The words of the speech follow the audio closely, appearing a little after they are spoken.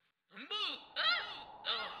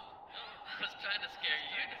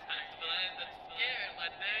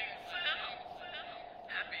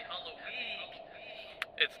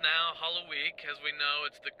It's now Halloween, as we know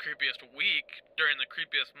it's the creepiest week during the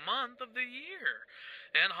creepiest month of the year.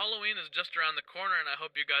 And Halloween is just around the corner, and I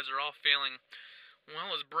hope you guys are all feeling,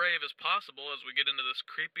 well, as brave as possible as we get into this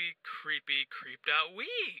creeped out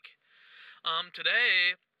week.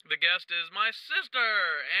 Today, the guest is my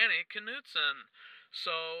sister, Annie Knutson.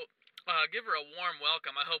 So, give her a warm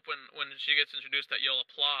welcome. I hope when she gets introduced that you'll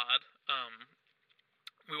applaud.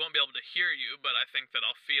 We won't be able to hear you, but I think that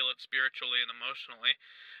I'll feel it spiritually and emotionally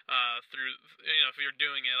through, if you're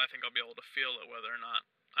doing it, I think I'll be able to feel it whether or not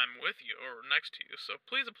I'm with you or next to you. So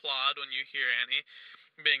please applaud when you hear Annie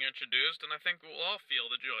being introduced, and I think we'll all feel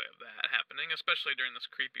the joy of that happening, especially during this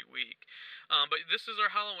creepy week. But this is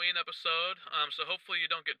our Halloween episode, so hopefully you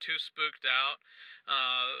don't get too spooked out.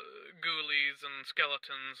 Ghoulies and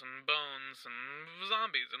skeletons and bones and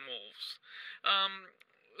zombies and wolves.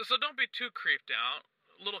 So don't be too creeped out.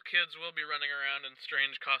 Little kids will be running around in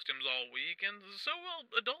strange costumes all week, and so will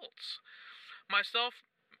adults. Myself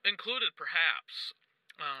included, perhaps.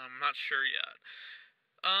 Not sure yet.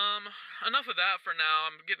 Enough of that for now.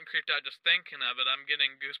 I'm getting creeped out just thinking of it. I'm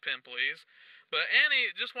getting goose pimples. But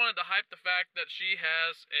Annie just wanted to hype the fact that she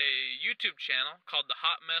has a YouTube channel called the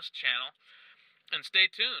Hot Mess Channel. And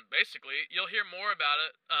stay tuned. Basically, you'll hear more about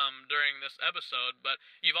it during this episode, but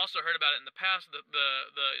you've also heard about it in the past. The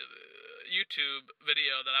YouTube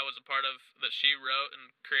video that I was a part of that she wrote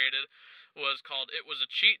and created was called It Was a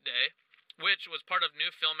Cheat Day, which was part of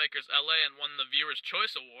New Filmmakers LA and won the Viewer's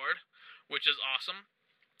Choice Award, which is awesome.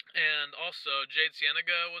 And also, Jade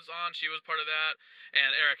Cienega was on. She was part of that.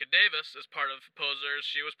 And Erica Davis is part of Posers.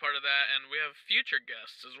 She was part of that. And we have future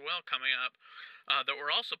guests as well coming up that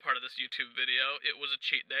were also part of this YouTube video. It was a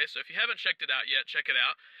cheat day. So if you haven't checked it out yet, check it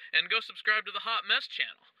out. And go subscribe to the Hot Mess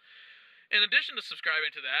channel. In addition to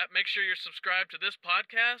subscribing to that, make sure you're subscribed to this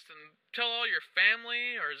podcast and tell all your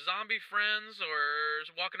family or zombie friends or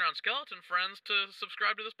walking around skeleton friends to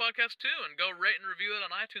subscribe to this podcast too, and go rate and review it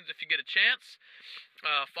on iTunes if you get a chance.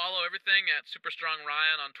 Follow everything at Super Strong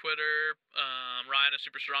Ryan on Twitter, Ryan is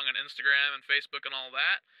Super Strong on Instagram and Facebook and all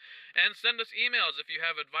that. And send us emails if you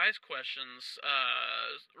have advice questions,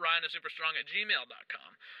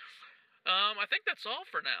 ryanissuperstrong@gmail.com. I think that's all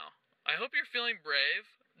for now. I hope you're feeling brave.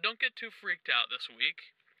 Don't get too freaked out this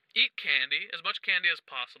week. Eat candy, as much candy as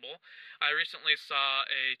possible. I recently saw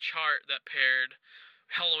a chart that paired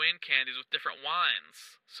Halloween candies with different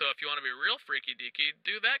wines. So if you want to be real freaky deaky,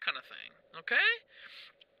 do that kind of thing. Okay?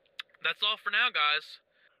 That's all for now, guys.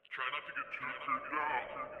 Try not to get too creeped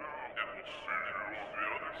out, and we'll see you on the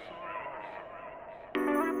other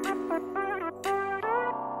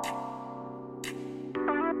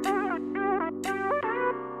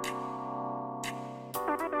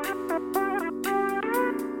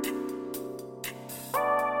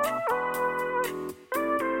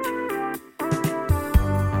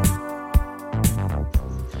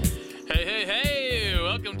Hey,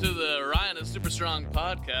 welcome to the Ryan is Super Strong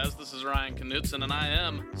podcast. This is Ryan Knutson, and I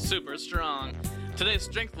am super strong. Today's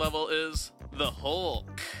strength level is the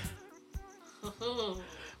Hulk.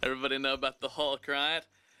 Everybody know about the Hulk, right?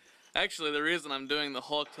 Actually, the reason I'm doing the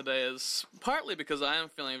Hulk today is partly because I am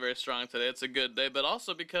feeling very strong today. It's a good day, but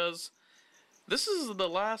also because this is the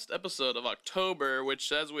last episode of October,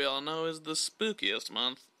 which, as we all know, is the spookiest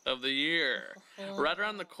month of the year. Right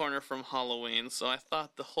around the corner from Halloween, so I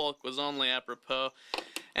thought the Hulk was only apropos.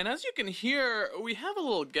 And as you can hear, we have a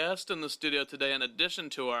little guest in the studio today in addition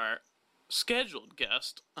to our scheduled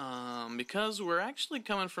guest, because we're actually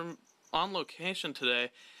coming from on location today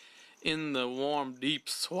in the warm, deep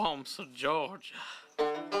swamps of Georgia.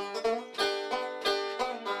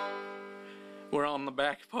 We're on the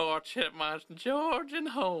back porch at my Georgian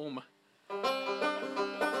home.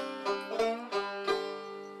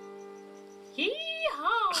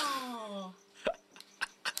 Yee-haw!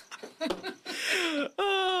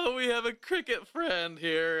 Oh, we have a cricket friend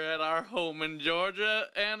here at our home in Georgia,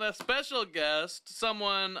 and a special guest,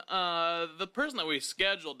 someone, the person that we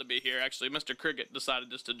scheduled to be here, actually, Mr. Cricket decided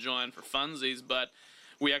just to join for funsies, but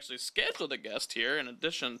we actually scheduled a guest here in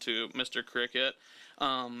addition to Mr. Cricket.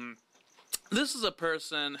 This is a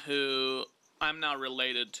person who I'm now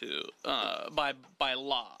related to, by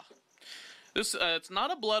law. This, it's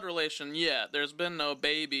not a blood relation yet. There's been no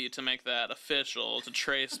baby to make that official, to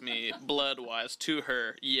trace me blood-wise to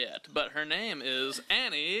her yet. But her name is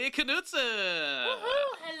Annie Knutson.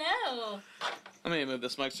 Woohoo! Hello! Let me move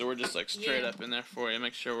this mic so we're just like straight up in there for you.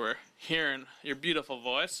 Make sure we're hearing your beautiful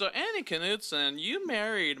voice. So Annie Knutson, you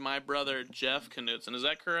married my brother Jeff Knutson. Is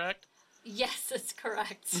that correct? Yes, that's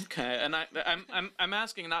correct. Okay, and I'm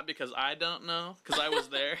asking not because I don't know, because I was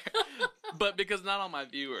there, but because not all my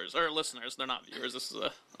viewers or listeners, they're not viewers. This is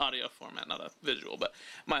a audio format, not a visual, but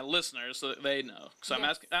my listeners, so that they know. So I'm Yes.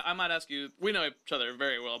 asking. I might ask you. We know each other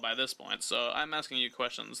very well by this point, so I'm asking you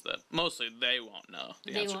questions that mostly they won't know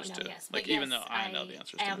the They answers won't know, to. yes. Like But even yes, though I know the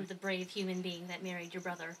answers I to. am the brave human being that married your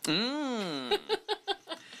brother.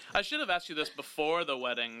 I should have asked you this before the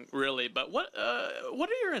wedding, really. But what are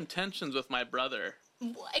your intentions with my brother?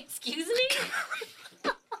 Excuse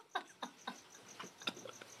me?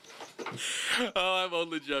 Oh, I'm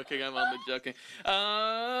only joking.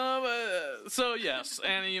 So yes,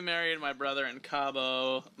 Annie, you married my brother in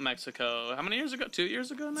Cabo, Mexico. How many years ago? 2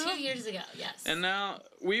 years ago now? 2 years ago, yes. And now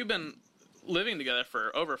we've been living together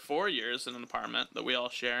for over 4 years in an apartment that we all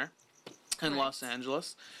share in Los Correct.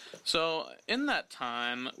 Angeles. So in that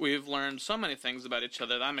time, we've learned so many things about each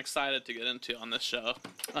other that I'm excited to get into on this show.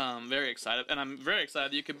 Very excited. And I'm very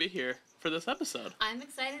excited you could be here for this episode. I'm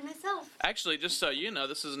excited myself. Actually, just so you know,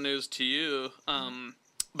 this is news to you,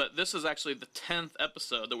 but this is actually the 10th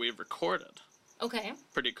episode that we've recorded. Okay.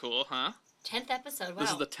 Pretty cool, huh? 10th episode, wow.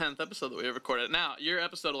 This is the 10th episode that we've recorded. Now, your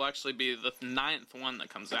episode will actually be the 9th one that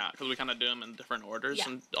comes out, because we kind of do them in different orders Yeah.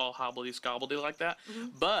 and all hobbledy-scobbledy like that.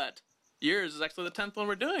 But yours is actually the 10th one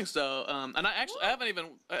we're doing, so, and I haven't even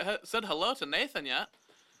said hello to Nathan yet.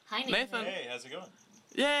 Hi, Nathan. Nathan. Hey, how's it going?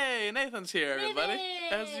 Yay, Nathan's here, everybody,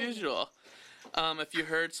 as Nathan! usual. If you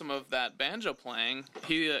heard some of that banjo playing,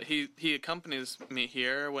 he accompanies me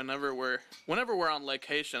here whenever we're on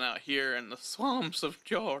location out here in the swamps of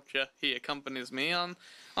Georgia. He accompanies me on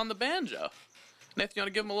the banjo. Nathan, you want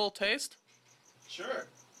to give him a little taste? Sure.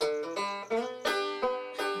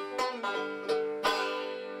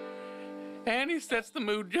 And he sets the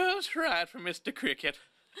mood just right for Mr. Cricket.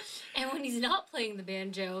 And when he's not playing the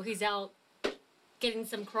banjo, he's out getting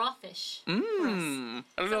some crawfish. Mmm,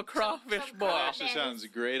 a little crawfish some boy. crawfish. Crawfish sounds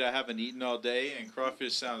great. I haven't eaten all day, and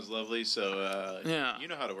crawfish sounds lovely. So, Yeah. you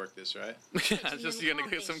know how to work this, right? Yeah, just you gonna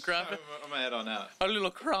get some I'm, crawfish. I'm gonna head on out. A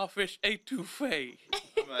little crawfish etouffee.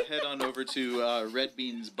 I'm gonna head on over to Red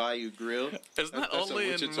Beans Bayou Grill. Isn't that That's a only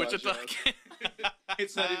in Wichita Wichita? joke.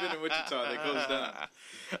 It's not even in Wichita. They closed down.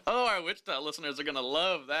 Oh, our Wichita listeners are gonna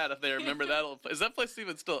love that if they remember that. Is that place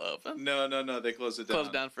even still open? No. They closed it down.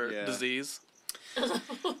 Closed down for Yeah. disease.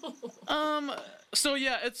 So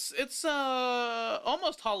yeah, it's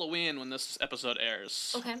almost Halloween when this episode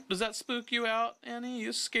airs. Okay. Does that spook you out, Annie?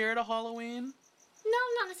 You scared of Halloween? No,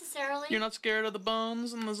 not necessarily. You're not scared of the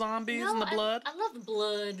bones and the zombies No, and the blood? I love the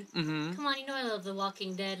blood. Mm-hmm. Come on, you know I love The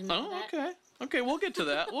Walking Dead and all Oh, that. okay. Okay, we'll get to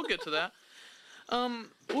that. We'll get to that.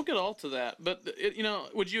 We'll get all to that. But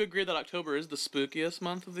would you agree that October is the spookiest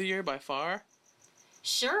month of the year by far?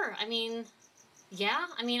 Sure. I mean, yeah.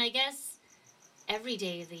 I mean, I guess every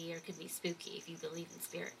day of the year could be spooky if you believe in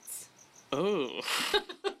spirits. Oh.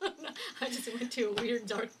 I just went to a weird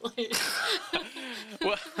dark place.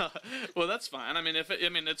 well, that's fine. I mean,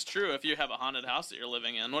 it's true. If you have a haunted house that you're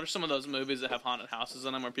living in, what are some of those movies that have haunted houses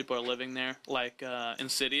in them where people are living there, like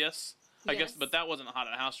Insidious? I guess, Yes. but that wasn't a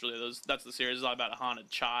haunted house really. That's the series. It's all about a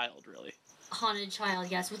haunted child, really. Haunted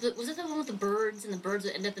child, yes. Was it the one with the birds and the birds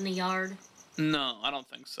that end up in the yard? No, I don't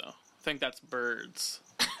think so. I think that's Birds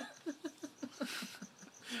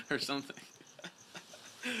or something.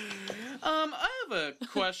 I have a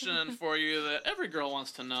question for you that every girl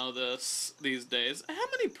wants to know these days. How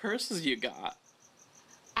many purses you got?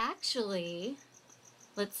 Actually,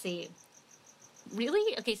 let's see.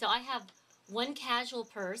 Really? Okay, so I have one casual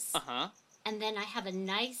purse, Uh-huh. and then I have a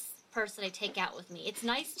nice purse that I take out with me. It's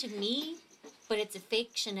nice to me, but it's a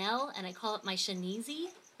fake Chanel, and I call it my Shaneezy.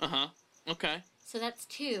 Uh-huh. Okay. So that's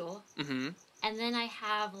 2. Mm-hmm. And then I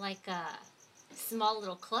have like a small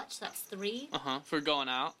little clutch. That's 3. Uh-huh. For going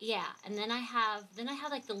out? Yeah, and then I have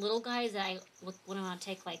like the little guys that I when I want to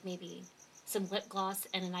take like maybe some lip gloss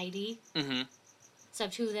and an ID. Mm-hmm. So I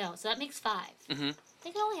have 2 of those. So that makes 5. Mm-hmm. I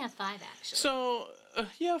think I only have 5 actually. So,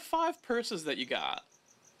 you have 5 purses that you got.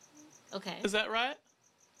 Okay. Is that right?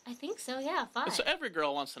 I think so. Yeah, 5. So every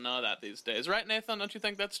girl wants to know that these days. Right, Nathan? Don't you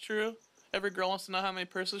think that's true? Every girl wants to know how many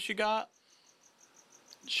purses she got?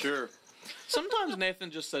 Sure. Sometimes Nathan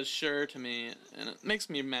just says sure to me, and it makes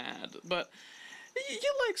me mad. But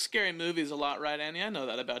you like scary movies a lot, right, Annie? I know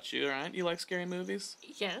that about you, right? You like scary movies?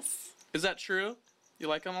 Yes. Is that true? You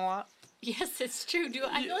like them a lot? Yes, it's true.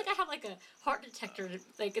 I feel like I have like a heart detector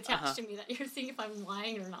like attached Uh-huh. to me that you're seeing if I'm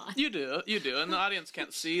lying or not. You do, and the audience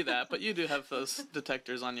can't see that, but you do have those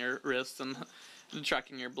detectors on your wrists and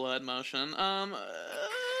tracking your blood motion.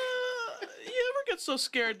 You ever get so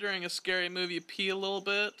scared during a scary movie you pee a little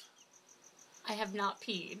bit? I have not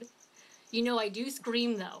peed. You know I do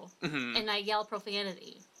scream, though. Mhm. And I yell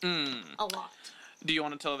profanity. A lot. Do you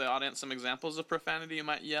want to tell the audience some examples of profanity you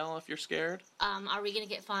might yell if you're scared? Are we going to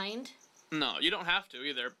get fined? No, you don't have to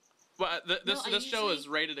either. Well, this I this show usually- is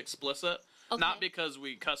rated explicit, Okay. not because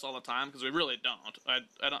we cuss all the time, because we really don't. I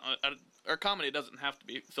don't. Our comedy doesn't have to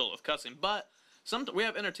be filled with cussing, but we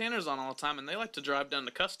have entertainers on all the time, and they like to drive down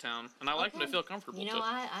to Cuss Town, and I like them to Okay. feel comfortable. You know, too.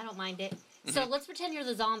 I don't mind it. So let's pretend you're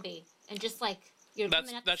the zombie. And just, like, you're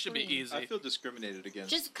coming at the that should be screen. easy. I feel discriminated against.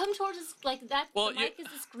 Just come towards us, like, that. Well, the mic is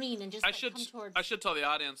the screen, and just, I should come towards... I should tell the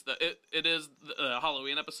audience that it is the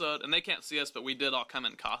Halloween episode, and they can't see us, but we did all come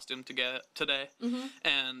in costume today. Mm-hmm.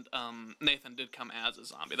 And Nathan did come as a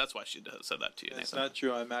zombie. That's why she said that to you, That's Nathan. not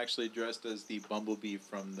true. I'm actually dressed as the bumblebee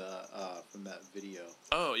from that video.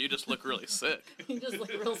 Oh, you just look really sick. You just look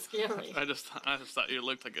real scary. I just thought you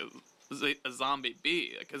looked like a zombie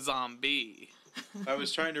bee, like a zombie. I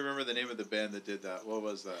was trying to remember the name of the band that did that. What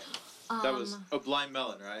was that? That was Blind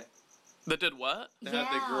Melon, right? That did what? They had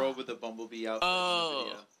the girl with the bumblebee outfit Oh. in the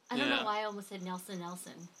video. I don't Yeah. know why I almost said Nelson.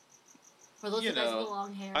 For those You of guys with know, the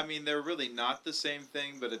long hair. I mean, they're really not the same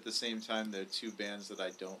thing, but at the same time, they're two bands that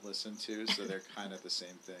I don't listen to, so they're kind of the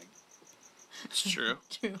same thing. It's true.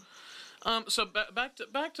 True. So back to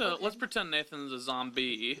Okay. let's pretend Nathan's a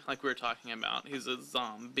zombie, like we were talking about. He's a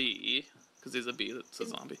zombie because he's a bee that's a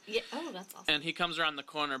zombie. Yeah. Oh, that's awesome. And he comes around the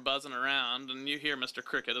corner buzzing around, and you hear Mr.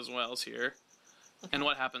 Cricket as well as here. Okay. And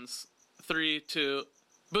what happens? 3, 2,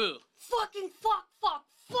 boo. Fucking fuck.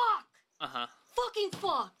 Uh-huh. Fucking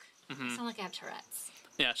fuck. Mhm. I sound like I have Tourette's.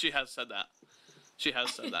 Yeah, she has said that.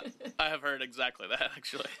 I have heard exactly that,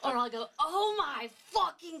 actually. Or I'll go, oh my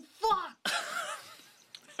fucking fuck.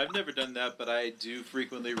 I've never done that, but I do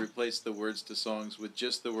frequently replace the words to songs with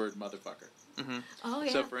just the word motherfucker. Oh,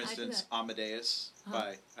 yeah. So, for I do instance, that. Amadeus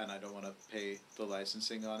and I don't want to pay the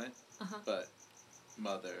licensing on it, but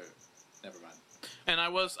never mind. And I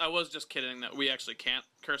was just kidding that we actually can't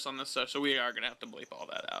curse on this show, so we are going to have to bleep all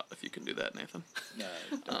that out, if you can do that, Nathan. No,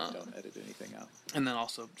 don't edit anything out. And then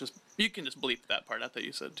also, you can just bleep that part out that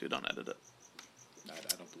you said, too. Don't edit it. No,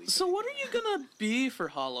 I don't believe So what are you going to be for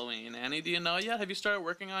Halloween, Annie? Do you know yet? Have you started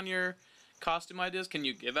working on your costume ideas? Can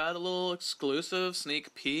you give out a little exclusive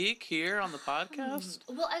sneak peek here on the podcast?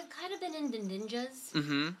 Well, I've kind of been into ninjas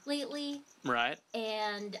Mm-hmm. lately, Right.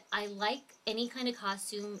 and I like any kind of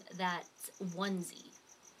costume that's onesie.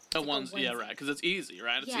 A like a onesie, yeah, onesie. right. Because it's easy,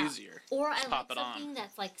 right? It's Yeah. easier. Or I Just like pop it on. something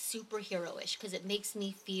that's like superhero-ish because it makes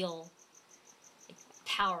me feel like,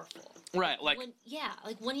 powerful. Right, like...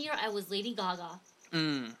 Like one year I was Lady Gaga,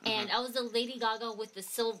 Mm, and I was a Lady Gaga with the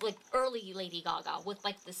silver, like early Lady Gaga with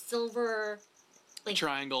like the silver, like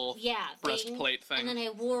triangle thing. breastplate thing. And then I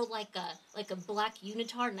wore like a black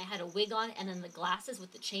unitard, and I had a wig on, and then the glasses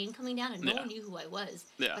with the chain coming down, and no Yeah. one knew who I was.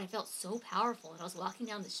 Yeah. But I felt so powerful, and I was walking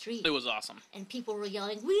down the street, It was awesome. and people were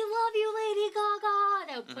yelling, "We love you, Lady Gaga!"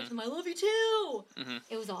 And I would point to them, "I love you too." Mhm.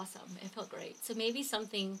 It was awesome. It felt great. So maybe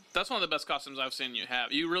something. That's one of the best costumes I've seen you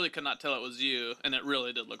have. You really could not tell it was you, and it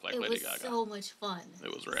really did look like It Lady was Gaga. so much fun.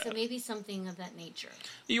 It was rad. So maybe something of that nature.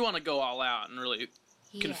 You want to go all out and really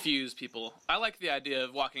Yeah. confuse people. I like the idea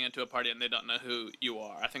of walking into a party and they don't know who you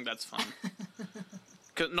are. I think that's fun.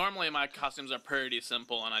 Because normally my costumes are pretty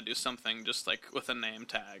simple, and I do something just like with a name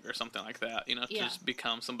tag or something like that, to Yeah. just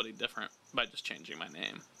become somebody different by just changing my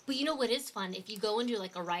name. But you know what is fun? If you go into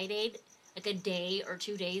like a Rite Aid, like a day or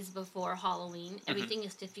 2 days before Halloween, everything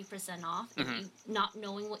is 50% off. And you not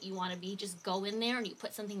knowing what you want to be, just go in there and you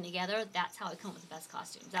put something together. That's how I come up with the best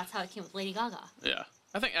costumes. That's how I came with Lady Gaga. Yeah.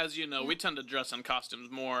 I think, as you know, we tend to dress in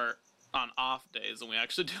costumes more on off days than we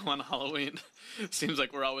actually do on Halloween. It seems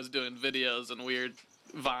like we're always doing videos and weird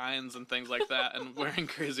vines and things like that and wearing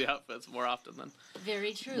crazy outfits more often than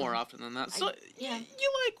Very true. that. So, yeah.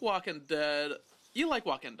 you like Walking Dead. You like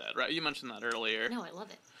Walking Dead, right? You mentioned that earlier. No, I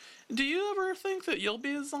love it. Do you ever think that you'll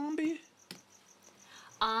be a zombie?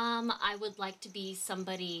 I would like to be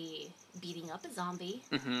somebody beating up a zombie.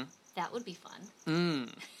 Mm-hmm. That would be fun.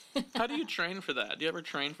 How do you train for that? Do you ever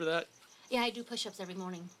train for that? Yeah, I do push-ups every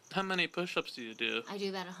morning. How many push-ups do you do? I do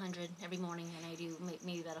about 100 every morning, and I do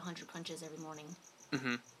maybe about 100 punches every morning.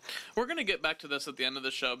 Mm-hmm. We're going to get back to this at the end of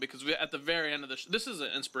the show because at the very end of the this is an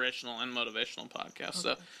inspirational and motivational podcast.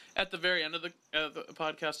 So at the very end of the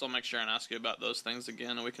podcast, I'll make sure and ask you about those things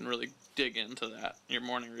again, and we can really dig into that, your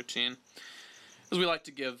morning routine. Because we like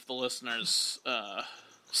to give the listeners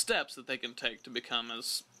steps that they can take to become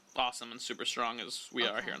as awesome and super strong as we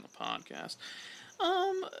are here on the podcast.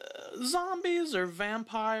 Zombies or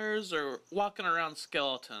vampires or walking around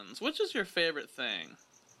skeletons, which is your favorite thing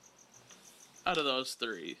out of those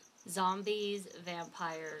three? Zombies,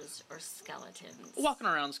 vampires, or skeletons. Walking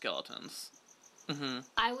around skeletons. Mm-hmm.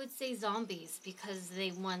 I would say zombies because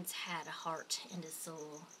they once had a heart and a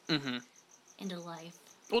soul Mm-hmm. and a life.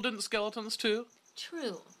 Well, didn't skeletons too?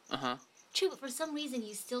 True. Uh-huh. True, but for some reason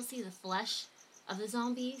you still see the flesh of the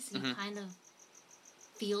zombies. You Mhm. kind of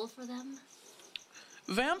feel for them.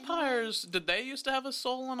 Vampires, did they used to have a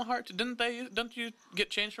soul and a heart? Don't you get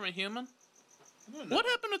changed from a human? I don't know. What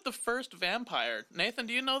happened with the first vampire? Nathan,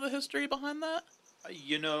 do you know the history behind that?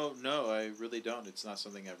 No, I really don't. It's not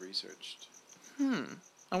something I've researched.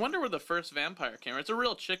 I wonder where the first vampire came from. It's a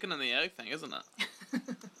real chicken and the egg thing, isn't it?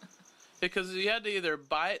 Because you had to either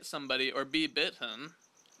bite somebody or be bitten,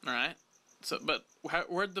 right? So, but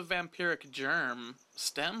where'd the vampiric germ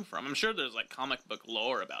stem from? I'm sure there's like comic book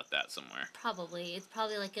lore about that somewhere. Probably. It's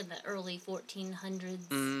probably like in the early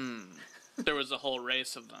 1400s. There was a whole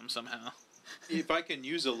race of them somehow. If I can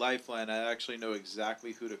use a lifeline, I actually know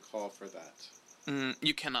exactly who to call for that.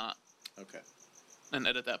 You cannot. Okay. And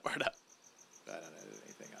edit that part out. I don't edit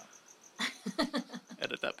anything out.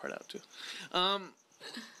 Edit that part out too.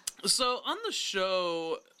 So on the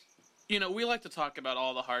show, we like to talk about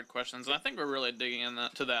all the hard questions, and I think we're really digging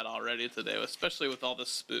into that already today, especially with all this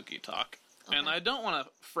spooky talk. Okay. And I don't want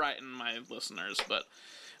to frighten my listeners, but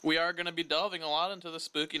we are going to be delving a lot into the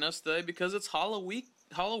spookiness today because it's Halloween.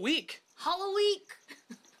 Halloween!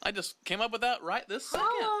 I just came up with that right this second.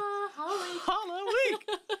 Halloween! Halloween!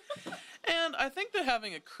 And I think that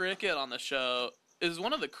having a cricket on the show is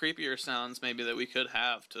one of the creepier sounds maybe that we could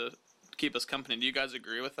have to keep us company. Do you guys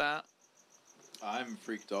agree with that? I'm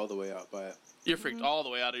freaked all the way out by it. You're freaked all the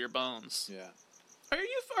way out of your bones. Yeah. Are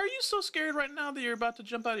you so scared right now that you're about to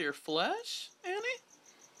jump out of your flesh,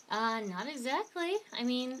 Annie? Not exactly. I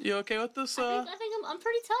mean, You okay with this? I think I'm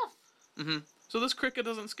pretty tough. So this cricket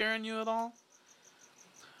isn't scaring you at all?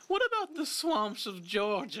 What about the swamps of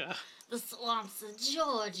Georgia? The swamps of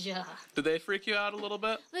Georgia. Did they freak you out a little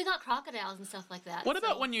bit? They got crocodiles and stuff like that. What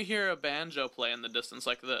about when you hear a banjo play in the distance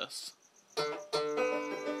like this?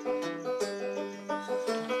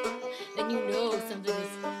 Then you know something is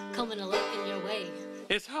coming a looking your way.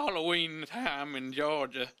 It's Halloween time in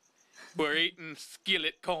Georgia. We're eating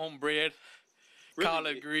skillet cornbread, Really?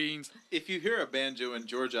 collard greens. If you hear a banjo in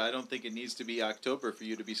Georgia, I don't think it needs to be October for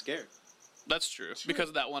you to be scared. That's true. Because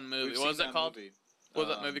of that one movie. We've What was seen that called? movie. What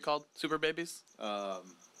was that movie called? Super Babies?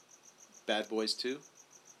 Bad Boys 2?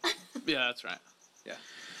 Yeah, that's right. Yeah.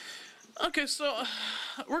 Okay, so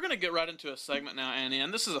we're going to get right into a segment now, Annie,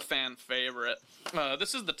 and this is a fan favorite.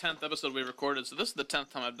 This is the 10th episode we recorded, so this is the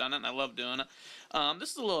 10th time I've done it, and I love doing it.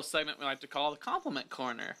 This is a little segment we like to call the Compliment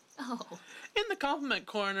Corner. Oh. In the Compliment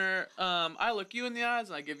Corner, I look you in the eyes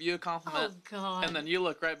and I give you a compliment. Oh, God. And then you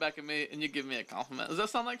look right back at me and you give me a compliment. Does that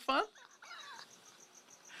sound like fun?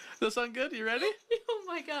 Does that sound good? You ready? Oh,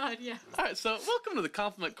 my God, yeah. All right, so welcome to the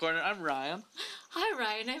Compliment Corner. I'm Ryan. Hi,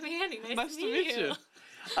 Ryan. I'm Annie. Nice to meet you.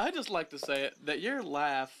 I just like to say it, that your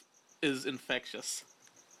laugh is infectious.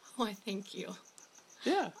 Why, thank you.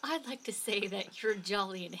 Yeah. I'd like to say that you're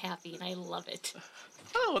jolly and happy, and I love it.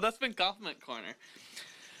 Oh, well, that's been Compliment Corner.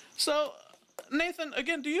 So, Nathan,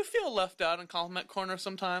 again, do you feel left out in Compliment Corner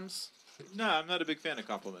sometimes? No, I'm not a big fan of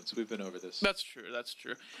compliments. We've been over this. That's true. That's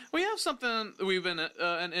true. We have something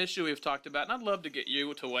an issue we've talked about, and I'd love to get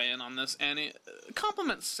you to weigh in on this, Annie.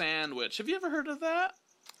 Compliment sandwich. Have you ever heard of that?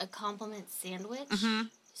 A compliment sandwich? Mm-hmm.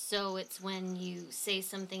 So it's when you say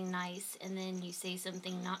something nice, and then you say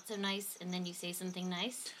something not so nice, and then you say something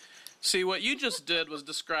nice? See, what you just did was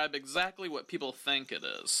describe exactly what people think it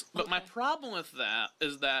is. But my Okay. problem with that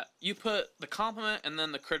is that you put the compliment and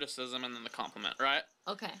then the criticism and then the compliment, right?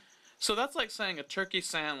 Okay. So that's like saying a turkey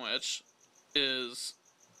sandwich is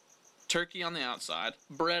turkey on the outside,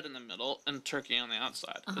 bread in the middle, and turkey on the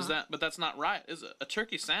outside. Uh-huh. But that's not right, is it? A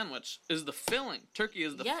turkey sandwich is the filling. Turkey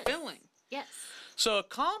is the Yes. filling. Yes. So a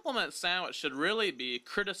compliment sandwich should really be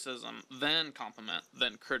criticism, then compliment,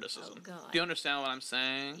 then criticism. Oh, God. Do you understand what I'm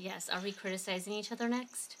saying? Yes. Are we criticizing each other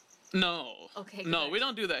next? No. Okay, No, good. we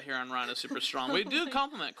don't do that here on Rhino Super Strong. We do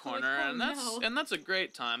compliment corner, oh, and that's a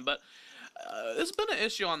great time. But it's been an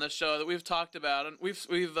issue on this show that we've talked about, and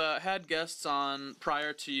we've had guests on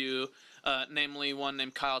prior to you, namely one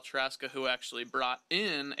named Kyle Traska, who actually brought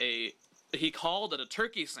in he called it a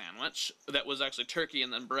turkey sandwich that was actually turkey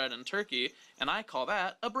and then bread and turkey, and I call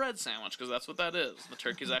that a bread sandwich because that's what that is. The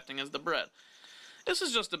turkey's acting as the bread. This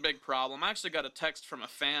is just a big problem. I actually got a text from a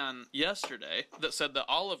fan yesterday that said that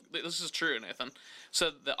this is true, Nathan,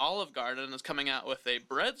 said that Olive Garden is coming out with a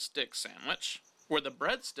breadstick sandwich where the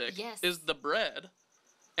breadstick Yes. is the bread,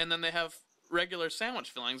 and then they have regular sandwich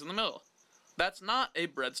fillings in the middle. That's not a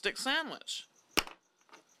breadstick sandwich.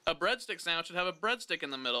 A breadstick sandwich would have a breadstick in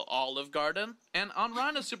the middle, Olive Garden. And on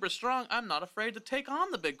Rhino Super Strong, I'm not afraid to take on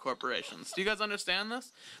the big corporations. Do you guys understand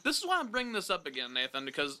this? This is why I'm bringing this up again, Nathan,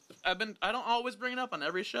 because I don't always bring it up on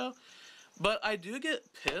every show, but I do get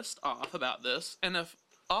pissed off about this. And if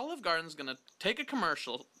Olive Garden's going to take a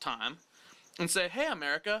commercial time and say, hey,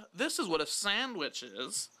 America, this is what a sandwich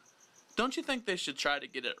is, don't you think they should try to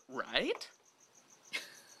get it right?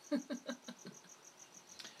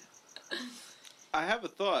 I have a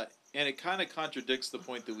thought, and it kind of contradicts the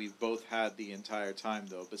point that we've both had the entire time,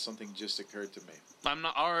 though, but something just occurred to me. I'm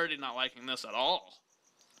already not liking this at all.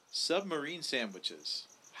 Submarine sandwiches.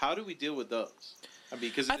 How do we deal with those? I mean,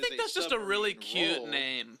 because I think that's just a really cute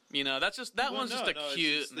name. You know, that's just one's just a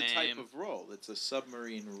cute it's name. the type of roll. It's a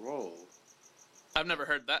submarine roll. I've never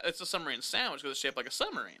heard that. It's a submarine sandwich because it's shaped like a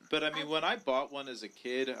submarine. But I mean, when I bought one as a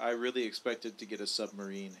kid, I really expected to get a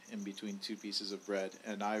submarine in between two pieces of bread,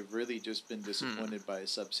 and I've really just been disappointed by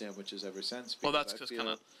sub sandwiches ever since. Well, that's just kind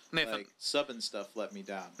of Nathan. Like sub and stuff let me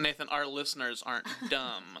down. Nathan, our listeners aren't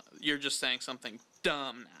dumb. You're just saying something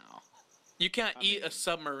dumb now. You can't eat a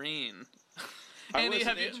submarine. I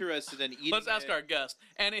wasn't interested in eating. Let's ask our guest.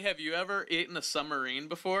 Annie, have you ever eaten a submarine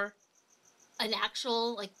before? An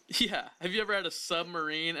actual, like... Yeah. Have you ever had a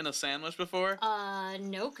submarine in a sandwich before?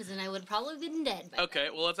 No, because then I would have probably been dead by Okay,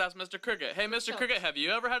 then. well, let's ask Mr. Cricket. Hey, Mr. Cricket, have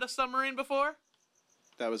you ever had a submarine before?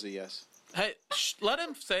 That was a yes. Hey, let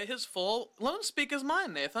him say let him speak his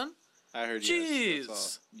mind, Nathan. I heard Jeez. yes.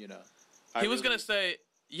 That's all, you know. He was going to say,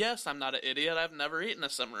 yes, I'm not an idiot. I've never eaten a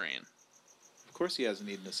submarine. Of course he hasn't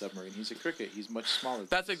eaten a submarine. He's a cricket. He's much smaller.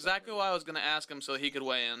 That's exactly why I was going to ask him so he could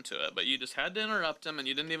weigh into it, but you just had to interrupt him and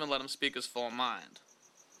you didn't even let him speak his full mind.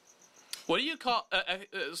 What do you call...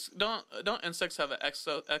 don't insects have an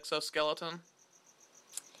exoskeleton?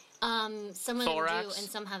 Some of them Thorax? do, and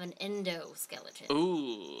some have an endoskeleton.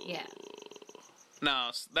 Ooh. Yeah. No,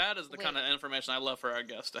 that is the kind of information I love for our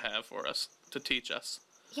guests to have for us, to teach us.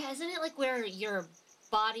 Yeah, isn't it like where your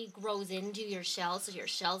body grows into your shell, so your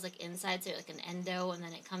shell's like inside, so like an endo, and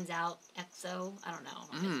then it comes out exo? I don't know.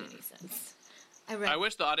 It doesn't make any sense. I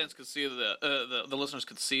wish the audience could see the listeners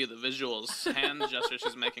could see the visuals, hand gestures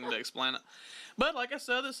she's making to explain it. But like I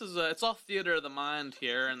said, this is it's all theater of the mind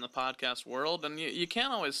here in the podcast world, and you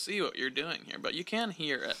can't always see what you're doing here, but you can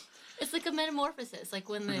hear it. It's like a metamorphosis, like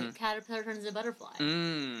when the caterpillar turns a butterfly.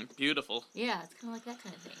 Beautiful. Yeah, it's kind of like that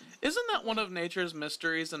kind of thing. Isn't that one of nature's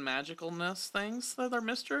mysteries and magicalness things? That are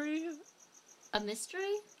mystery? A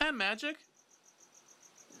mystery? And magic?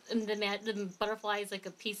 And the butterfly is like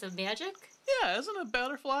a piece of magic? Yeah, isn't a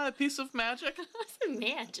butterfly a piece of magic? I said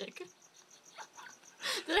magic.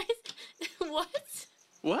 What?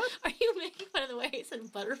 What? Are you making fun of the way I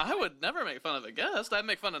said butterfly? I would never make fun of a guest. I'd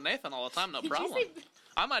make fun of Nathan all the time, no problem.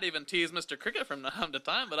 I might even tease Mr. Cricket from time to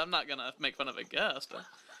time, but I'm not going to make fun of a guest.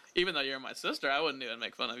 Even though you're my sister, I wouldn't even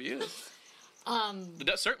make fun of you.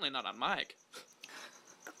 That's certainly not on mic.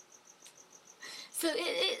 So,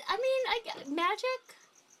 magic,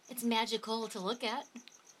 it's magical to look at.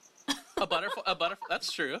 A butterfly,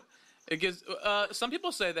 that's true. It gives, some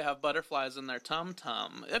people say they have butterflies in their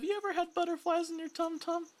tum-tum. Have you ever had butterflies in your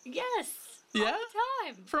tum-tum? Yes. Yeah? All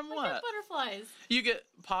the time. From I what? get butterflies. You get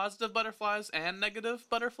positive butterflies and negative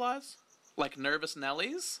butterflies? Like nervous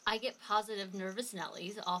Nellies? I get positive nervous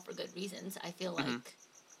Nellies, all for good reasons. I feel like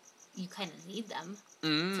you kind of need them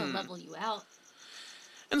to level you out.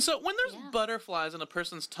 And so when there's butterflies in a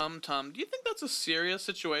person's tum-tum, do you think that's a serious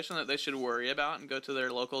situation that they should worry about and go to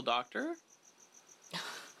their local doctor?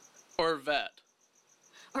 Or vet?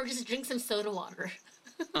 Or just drink some soda water.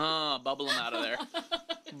 Bubble them out of there.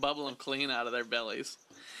 Bubble them clean out of their bellies.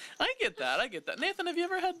 I get that. Nathan, have you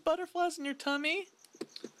ever had butterflies in your tummy?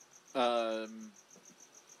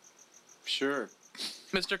 Sure.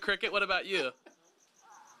 Mr. Cricket, what about you?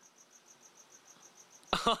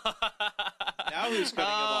 Now who's cutting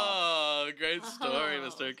him off? Oh, great story,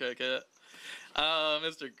 Mr. Cricket.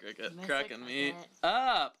 Mr. Cricket, cracking me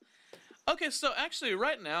up. Okay, so actually,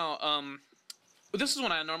 right now, this is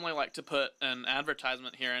when I normally like to put an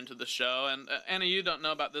advertisement here into the show, and Anna, you don't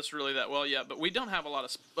know about this really that well yet, but we don't have a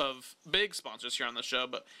lot of big sponsors here on the show,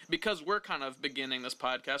 but because we're kind of beginning this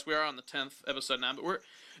podcast, we are on the 10th episode now, but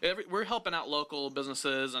we're helping out local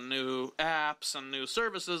businesses and new apps and new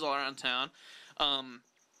services all around town.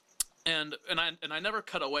 And I never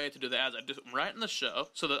cut away to do the ads. I do them right in the show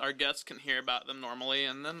so that our guests can hear about them normally,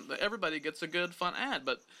 and then everybody gets a good, fun ad.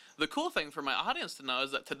 But the cool thing for my audience to know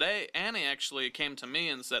is that today Annie actually came to me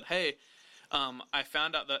and said, hey, I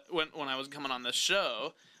found out that when I was coming on this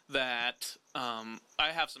show that I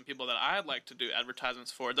have some people that I'd like to do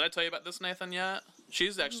advertisements for. Did I tell you about this, Nathan, yet?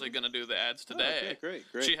 She's actually going to do the ads today. Oh, okay,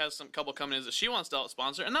 great. She has some couple companies that she wants to help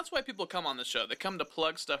sponsor, and that's why people come on the show. They come to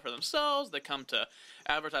plug stuff for themselves. They come to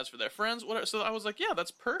advertise for their friends. Whatever. So I was like, yeah,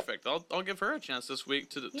 that's perfect. I'll give her a chance this week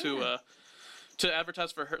to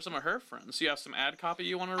advertise for some of her friends. You have some ad copy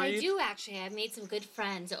you want to read? I do, actually. I've made some good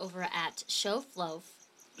friends over at Showfloaf.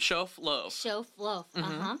 Showfloaf,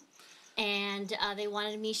 Mm-hmm. And they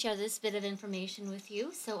wanted me to share this bit of information with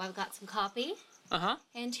you, so I've got some copy. Uh-huh.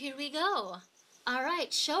 And here we go. All right,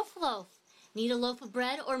 Showfloaf. Need a loaf of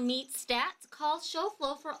bread or meat stats? Call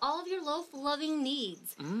Showfloaf for all of your loaf-loving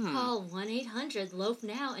needs. Call 1-800-LOAF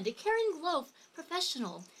now, and a caring loaf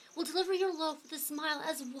professional will deliver your loaf with a smile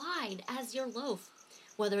as wide as your loaf.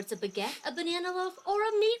 Whether it's a baguette, a banana loaf, or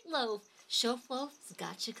a meat loaf, Showfloaf's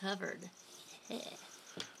got you covered.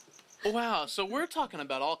 Wow, so we're talking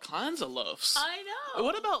about all kinds of loafs. I know.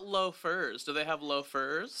 What about loafers? Do they have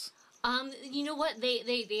loafers? You know what?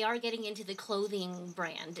 They are getting into the clothing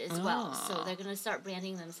brand as well, so they're gonna start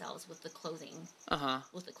branding themselves with the clothing.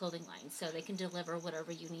 With the clothing line, so they can deliver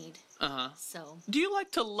whatever you need. So. Do you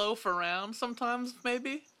like to loaf around sometimes,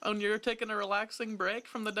 maybe, when you're taking a relaxing break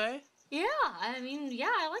from the day? Yeah,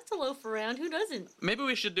 I like to loaf around. Who doesn't? Maybe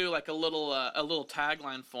we should do like a little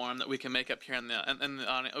tagline for 'em that we can make up here in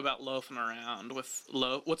the about loafing around with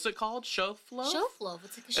What's it called? Showfloaf? Showfloaf.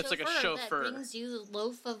 It's like a chauffeur that brings you the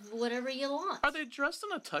loaf of whatever you want. Are they dressed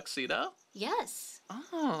in a tuxedo? Yes.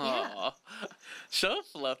 Oh. Yeah.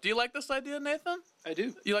 Showfloaf. Do you like this idea, Nathan? I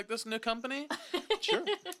do. You like this new company? Sure.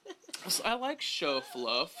 So I like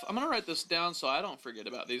Showfloaf. I'm gonna write this down so I don't forget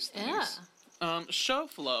about these things. Yeah.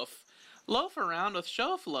 Showfloaf. Loaf around with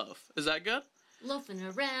Showfloaf. Is that good? Loafing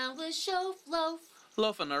around with Showfloaf.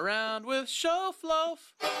 Loafing around with Showfloaf.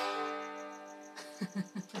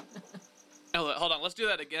 Oh, hold on. Let's do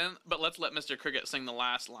that again, but let's let Mr. Cricket sing the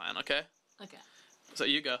last line, okay? Okay. So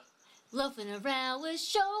you go. Loafing around with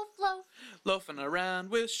Showfloaf. Loafing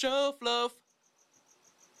around with Showfloaf.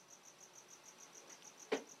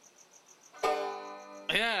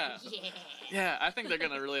 Yeah. Yeah, I think they're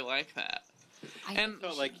going to really like that. I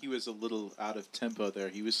felt like he was a little out of tempo there.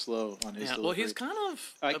 He was slow on his delivery. Well, he's kind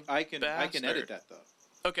of I can edit that,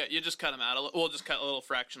 though. Okay, you just cut him out. We'll just cut a little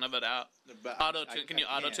fraction of it out. Auto-tune. Can you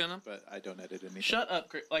auto-tune him? But I don't edit anything. Shut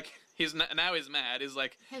up. Like, now he's mad. He's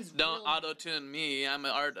like, don't auto-tune me. I'm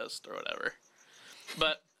an artist or whatever.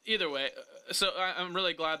 But either way, so I'm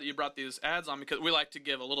really glad that you brought these ads on because we like to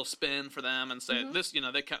give a little spin for them and say this.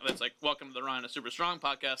 It's like, welcome to the Ryan is Super Strong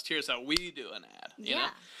podcast. Here's how we do an ad. You know?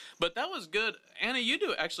 But that was good. Anna, you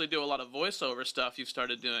actually do a lot of voiceover stuff. You've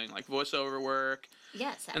started doing like voiceover work.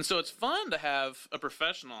 Yes. Actually. And so it's fun to have a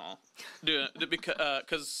professional do it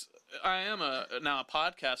because I am now a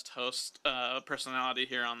podcast host personality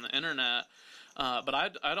here on the internet. But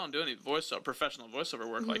I don't do any professional voiceover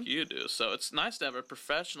work like you do. So it's nice to have a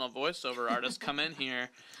professional voiceover artist come in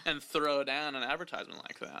here and throw down an advertisement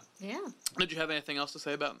like that. Yeah. Did you have anything else to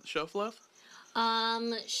say about Showfloaf?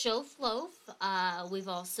 Showfloaf. We've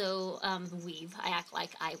also I act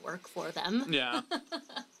like I work for them. Yeah.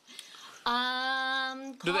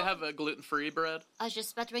 Do they have a gluten-free bread? I was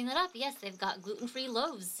just about to bring that up. Yes, they've got gluten-free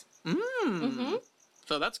loaves.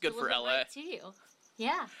 So that's good for LA. Right to you.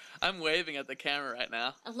 Yeah. I'm waving at the camera right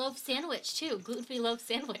now. A loaf sandwich too. Gluten-free loaf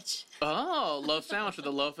sandwich. Oh, loaf sandwich where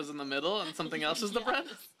the loaf is in the middle and something else is the bread?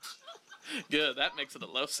 Good. That makes it a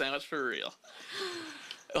loaf sandwich for real.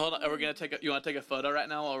 Hold on. Are we gonna you want to take a photo right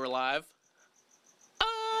now while we're live?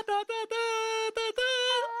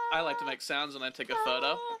 I like to make sounds when I take a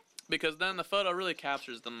photo because then the photo really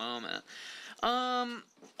captures the moment.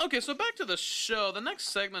 Okay, so back to the show. The next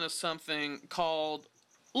segment is something called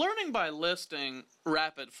Learning by Listing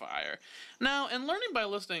Rapid Fire. Now, in Learning by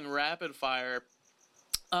Listing Rapid Fire,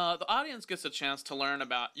 the audience gets a chance to learn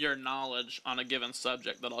about your knowledge on a given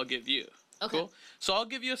subject that I'll give you. Okay. Cool? So I'll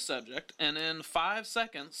give you a subject, and in 5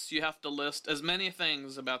 seconds, you have to list as many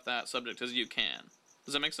things about that subject as you can.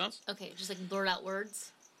 Does that make sense? Okay, just like blurt out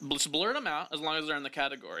words? Just blurt them out as long as they're in the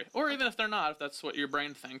category. Or even if they're not, if that's what your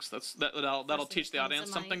brain thinks, that'll teach the audience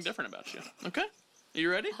something different about you. Okay? Are you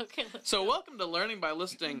ready? Okay. So welcome to Learning by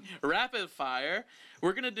Listing Rapid Fire.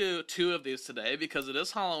 We're going to do 2 of these today because it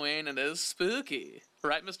is Halloween and it is spooky.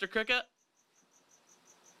 Right, Mr. Cricket?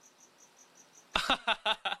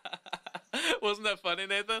 Wasn't that funny,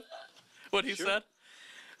 Nathan? What he said?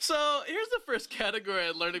 So here's the first category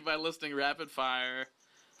in Learning by Listing Rapid Fire.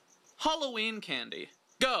 Halloween candy.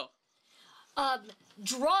 Go.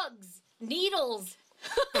 Drugs. Needles.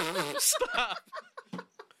 Stop.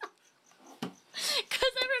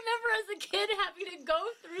 Because I remember as a kid having to go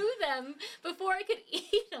through them before I could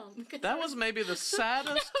eat them. That was maybe the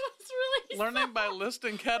saddest That was really learning sad. by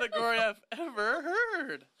listing category I've ever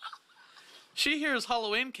heard. She hears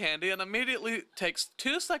Halloween candy and immediately takes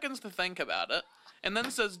 2 seconds to think about it, and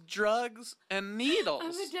then says drugs and needles.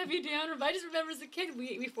 I'm a Debbie Downer, but I just remember as a kid,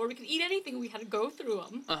 before we could eat anything, we had to go through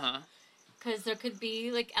them. Uh-huh. Because there could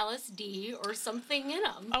be, like, LSD or something in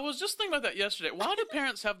them. I was just thinking about that yesterday. Why do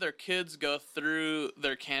parents have their kids go through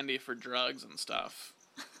their candy for drugs and stuff?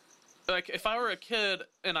 Like, if I were a kid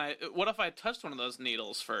and what if I touched one of those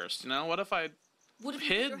needles first, you know? What if I What if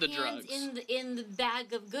hid you the put your hands drugs? in the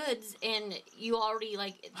bag of goods and you already,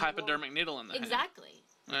 like... Hypodermic needle in the hand? Exactly.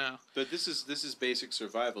 Yeah. But this is basic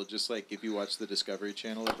survival. Just like if you watch the Discovery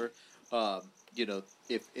Channel ever, you know,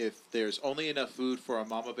 if there's only enough food for a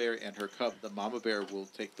mama bear and her cub, the mama bear will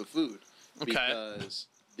take the food because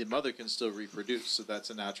the mother can still reproduce. So that's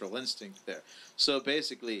a natural instinct there. So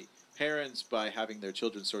basically, parents, by having their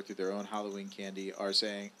children sort through their own Halloween candy, are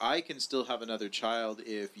saying, I can still have another child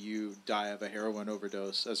if you die of a heroin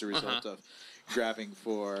overdose as a result of grabbing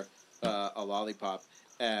for a lollipop.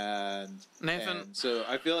 And Nathan, and so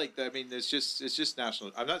I feel like it's just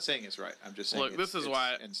national. I'm not saying it's right. I'm just saying Look, this is it's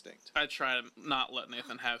why instinct. I try to not let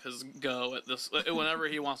Nathan have his go at this. Whenever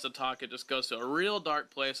he wants to talk, it just goes to a real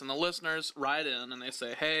dark place, and the listeners write in and they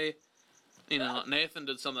say, hey, you know, Nathan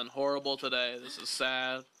did something horrible today. This is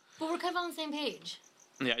sad. But we're kind of on the same page.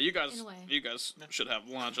 Yeah, you In a way. guys should have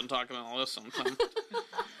lunch and talk about all this sometime.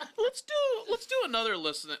 Let's do another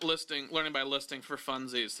listing, learning by listing for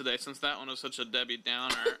funsies today, since that one was such a Debbie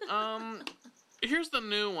Downer. Here's the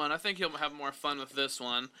new one. I think you'll have more fun with this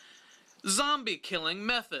one. Zombie killing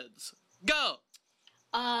methods. Go.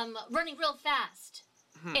 Running real fast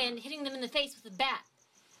and hitting them in the face with a bat.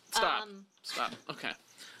 Stop. Stop. Okay.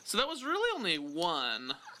 So that was really only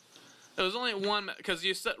one. It was only one, because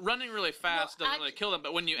you said running really fast doesn't really kill them,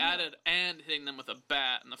 but when you added and hitting them with a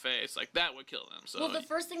bat in the face, like, that would kill them. So Well, the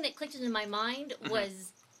first thing that clicked into my mind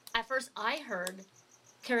was, at first I heard,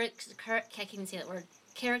 I can't even say that word,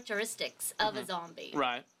 characteristics of a zombie.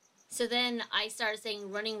 Right. So then I started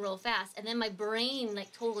saying running real fast, and then my brain,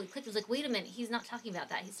 like, totally clicked. It was like, wait a minute, he's not talking about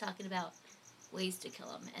that. He's talking about ways to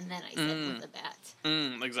kill him. And then I said with a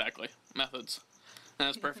bat. Exactly. Methods.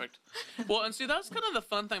 That's perfect. Well, and see, that's kind of the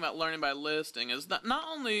fun thing about learning by listing, is that not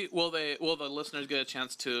only will the listeners get a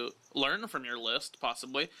chance to learn from your list,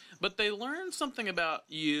 possibly, but they learn something about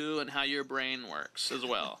you and how your brain works as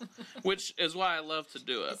well, which is why I love to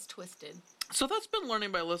do it. It's twisted. So that's been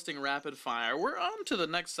learning by listing rapid fire. We're on to the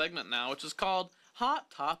next segment now, which is called Hot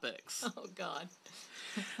Topics. Oh, God.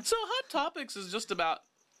 So Hot Topics is just about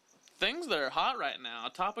things that are hot right now,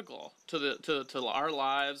 topical to our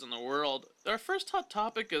lives and the world. Our first hot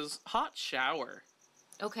topic is hot shower.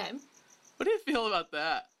 Okay. What do you feel about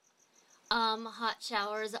that? Hot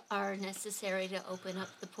showers are necessary to open up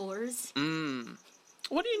the pores,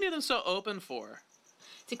 What do you need them so open for?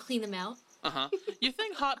 to clean them out. Uh-huh. You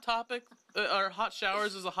think hot topic or hot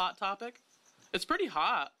showers is a hot topic? It's pretty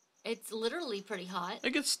hot. It's literally pretty hot.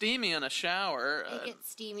 It gets steamy in a shower. It gets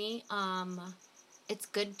steamy. It's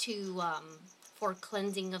good to for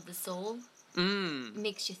cleansing of the soul.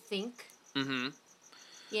 Makes you think. Mm-hmm.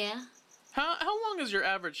 Yeah. How long is your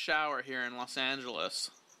average shower here in Los Angeles?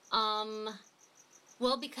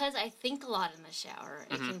 Well, because I think a lot in the shower,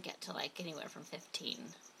 it can get to like anywhere from 15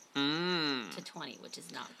 to 20, which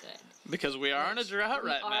is not good. Because we are in a drought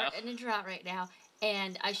right now. We are in a drought right now,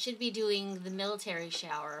 and I should be doing the military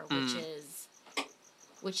shower,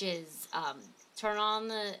 which is turn on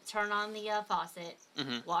the faucet,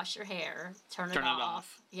 wash your hair, turn it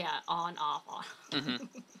off. Yeah, on, off, on.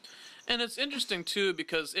 And it's interesting too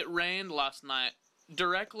because it rained last night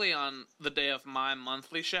directly on the day of my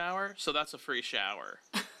monthly shower, so that's a free shower.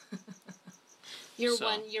 Your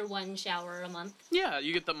one shower a month. Yeah,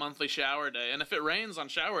 you get the monthly shower day, and if it rains on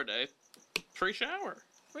shower day, free shower.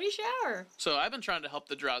 Free shower. So I've been trying to help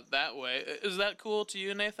the drought that way. Is that cool to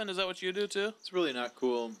you, Nathan? Is that what you do too? It's really not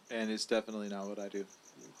cool, and it's definitely not what I do.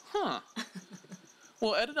 Huh.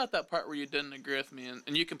 Well, edit out that part where you didn't agree with me,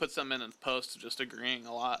 and you can put something in post just agreeing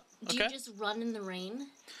a lot. Okay? Do you just run in the rain?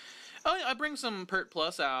 Oh, yeah, I bring some Pert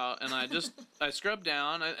Plus out, and I scrub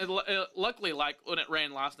down. Luckily, like when it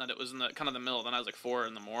rained last night, it was in the kind of the middle of the night. It was like 4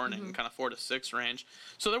 in the morning, kind of 4 to 6 range.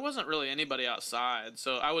 So there wasn't really anybody outside.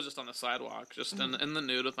 So I was just on the sidewalk, just in the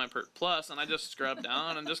nude with my Pert Plus, and I just scrubbed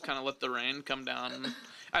down and just kind of let the rain come down. And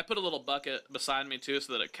I put a little bucket beside me too,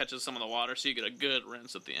 so that it catches some of the water, so you get a good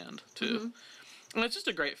rinse at the end too. And it's just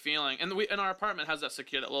a great feeling. And our apartment has that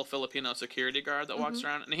little Filipino security guard that walks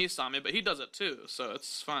around, and he saw me, but he does it too, so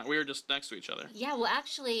it's fine. We were just next to each other. Yeah, well,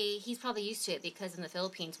 actually, he's probably used to it because in the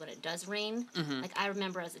Philippines, when it does rain, like I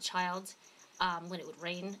remember as a child, when it would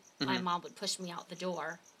rain, my mom would push me out the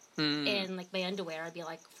door. In like my underwear. I'd be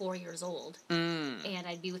like 4 years old, and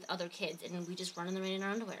I'd be with other kids, and we just run in the rain in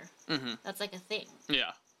our underwear. That's like a thing.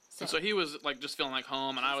 Yeah. So he was like just feeling like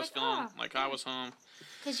home, and I was feeling like I was home.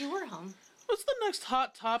 Because you were home. What's the next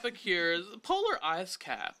hot topic here? Is polar ice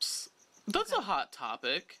caps. That's a hot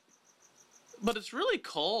topic, but it's really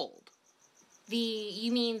cold.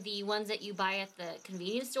 You mean the ones that you buy at the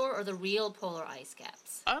convenience store, or the real polar ice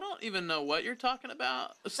caps? I don't even know what you're talking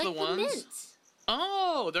about. It's like the ones. Mints.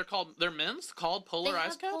 Oh, they're mints called polar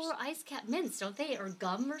ice caps? Polar ice cap mints, don't they? Or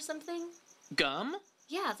gum or something? Gum?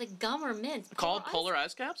 Yeah, it's like gum or mint. Called polar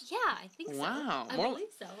ice caps? Yeah, I think so. Wow. I believe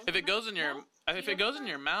so. If it goes in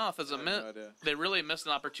your mouth as a mint, they really missed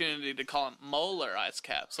an opportunity to call them molar ice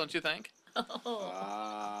caps, don't you think?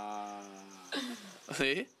 Oh.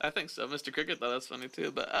 See? I think so. Mr. Cricket thought that's funny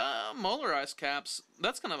too. But molar ice caps,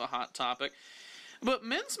 that's kind of a hot topic. But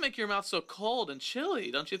mints make your mouth so cold and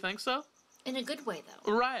chilly, don't you think so? In a good way,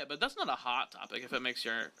 though. Right, but that's not a hot topic if it makes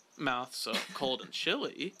your mouth so cold and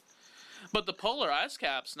chilly. But the polar ice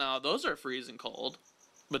caps now, those are freezing cold.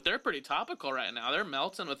 But they're pretty topical right now. They're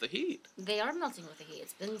melting with the heat. They are melting with the heat.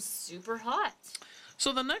 It's been super hot.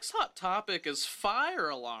 So the next hot topic is fire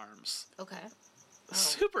alarms. Okay. Oh.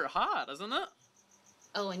 Super hot, isn't it?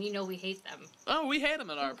 Oh, and you know we hate them. Oh, we hate them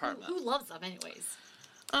at our apartment. Who loves them anyways?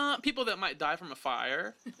 People that might die from a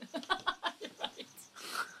fire. Right.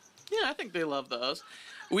 Yeah, I think they love those.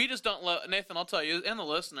 We just don't love... Nathan, I'll tell you, and the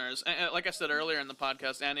listeners, like I said earlier in the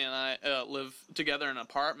podcast, Annie and I live together in an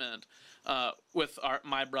apartment with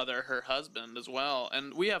my brother, her husband, as well.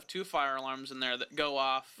 And we have 2 fire alarms in there that go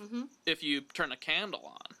off if you turn a candle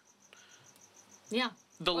on. Yeah.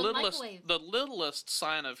 The littlest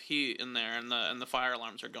sign of heat in there, and the fire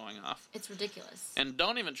alarms are going off. It's ridiculous. And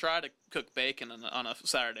don't even try to cook bacon on a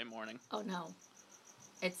Saturday morning. Oh, no.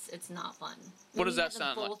 It's not fun. What does that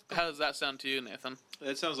sound like? How does that sound to you, Nathan?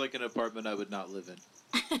 That sounds like an apartment I would not live in.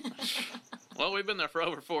 Well, we've been there for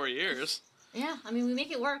over 4 years. Yeah, I mean, we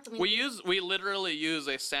make it work. I mean, we literally use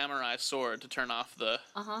a samurai sword to turn off the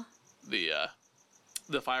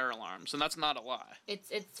fire alarms, and that's not a lie.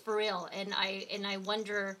 It's for real, and I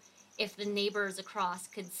wonder if the neighbors across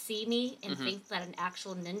could see me and think that an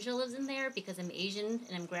actual ninja lives in there because I'm Asian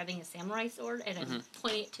and I'm grabbing a samurai sword and I'm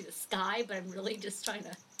pointing it to the sky, but I'm really just trying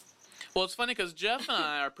to... Well, it's funny because Jeff and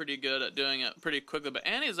I are pretty good at doing it pretty quickly, but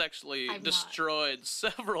Annie's actually destroyed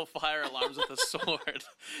several fire alarms with a sword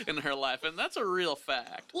in her life, and that's a real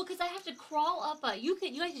fact. Well, because I have to crawl up you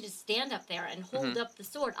guys can just stand up there and hold up the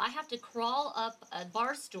sword. I have to crawl up a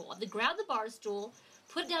bar stool. I have to grab the bar stool,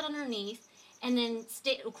 put it down underneath, and then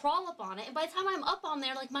crawl up on it. And by the time I'm up on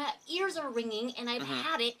there, like, my ears are ringing, and I've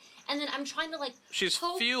had it, and then I'm trying to, like, She's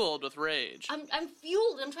fueled with rage. I'm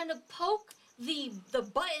fueled. I'm trying to poke the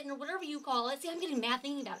button or whatever you call it. See, I'm getting mad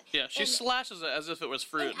thinking about it. Yeah, she slashes it as if it was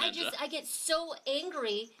fruit. I get so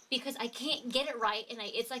angry because I can't get it right, and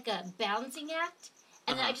it's like a balancing act,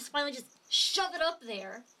 and then I just finally just shove it up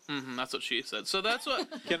there. That's what she said. So that's what.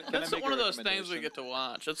 That's one of those things we get to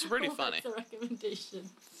watch. It's pretty funny. That's a recommendation.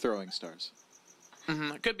 Throwing stars.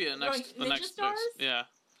 It could be the next stars? Yeah.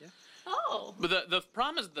 Oh. But the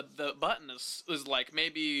problem is the button is like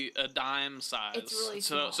maybe a dime size. It's really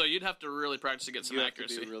small. So you'd have to really practice to get some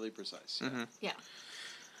accuracy. You have to be really precise. Yeah.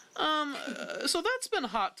 So that's been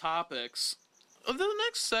hot topics. The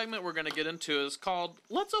next segment we're going to get into is called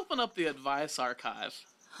 "Let's Open Up the Advice Archive."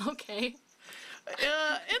 Okay.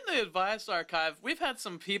 In the advice archive, we've had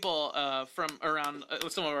some people from around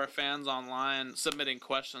some of our fans online submitting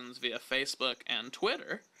questions via Facebook and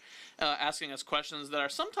Twitter, asking us questions that are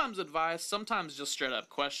sometimes advice, sometimes just straight up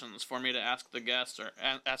questions for me to ask the guests or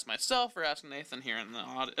ask myself or ask Nathan here in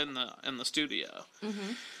the studio.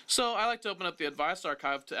 So I like to open up the advice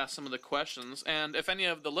archive to ask some of the questions, and if any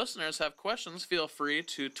of the listeners have questions, feel free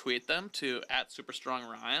to tweet them to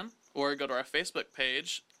 @SuperStrongRyan or go to our Facebook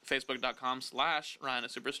page,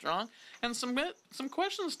 facebook.com/RyanIsSuperStrong, and submit some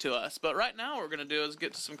questions to us. But right now what we're going to do is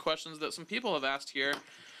get to some questions that some people have asked here.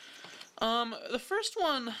 The first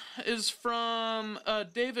one is from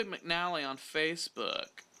David McNally on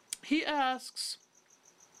Facebook. He asks,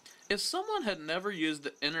 if someone had never used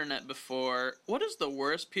the internet before, what is the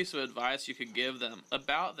worst piece of advice you could give them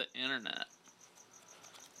about the internet?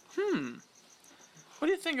 What do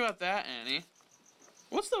you think about that, Annie?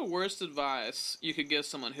 What's the worst advice you could give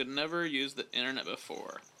someone who'd never used the internet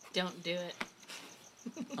before? Don't do it.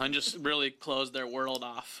 And just really close their world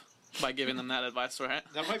off. by giving them that advice, right?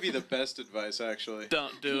 That might be the best advice, actually.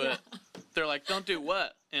 Don't do it. They're like, don't do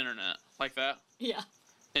what? Internet. Like that? Yeah.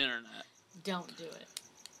 Internet. Don't do it.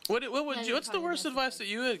 What would That you? is What's the probably the worst best advice that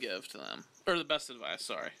you would give to them, or the best advice?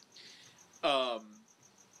 Sorry, Um,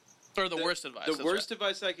 or the worst advice. The that's worst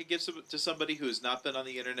advice I could give to somebody who has not been on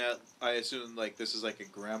the internet, I assume like this is like a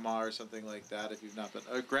grandma or something like that. If you've not been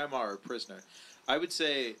a grandma or a prisoner, I would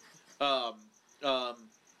say, That's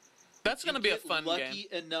going to be a fun lucky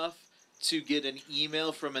game. enough to get an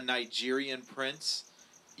email from a Nigerian prince,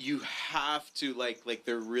 you have to like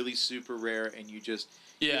they're really super rare, and you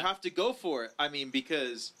have to go for it. I mean,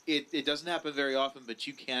 because it doesn't happen very often, but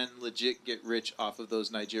you can legit get rich off of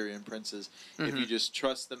those Nigerian princes if you just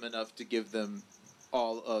trust them enough to give them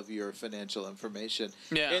all of your financial information.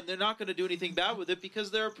 Yeah. And they're not going to do anything bad with it because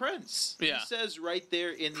they're a prince. Yeah. He says right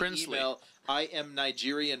there in Princely. the email, I am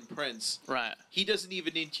Nigerian prince. Right. He doesn't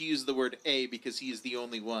even need to use the word a because he is the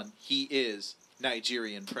only one. He is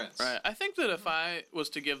Nigerian prince. Right. I think that if I was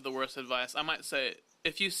to give the worst advice, I might say,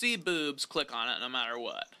 if you see boobs, click on it no matter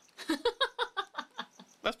what.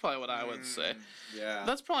 That's probably what I would say. Yeah.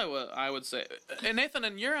 That's probably what I would say. And Nathan,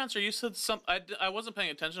 in your answer, you said I wasn't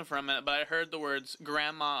paying attention for a minute, but I heard the words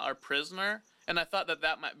grandma or prisoner, and I thought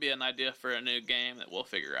that might be an idea for a new game that we'll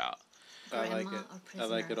figure out. I like Grandma it. or I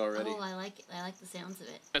like it prisoner. already. Oh, I like it. I like the sounds of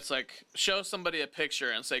it. It's like, show somebody a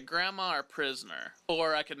picture and say grandma or prisoner.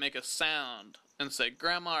 Or I could make a sound and say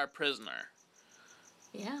grandma or prisoner.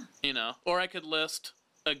 Yeah. You know? Or I could list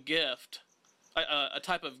a gift, a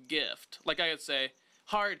type of gift. Like I could say,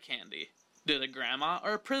 hard candy. Did a grandma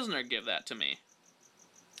or a prisoner give that to me?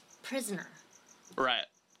 Prisoner. Right.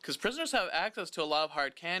 Because prisoners have access to a lot of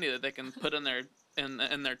hard candy that they can put in their in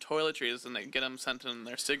their toiletries, and they get them sent in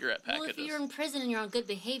their cigarette packages. Well, if you're in prison and you're on good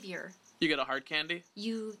behavior, You get a hard candy?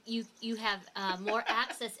 you have more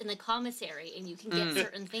access in the commissary, and you can get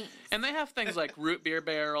certain things. And they have things like root beer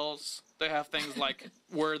barrels. They have things like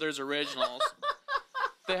Werther's Originals.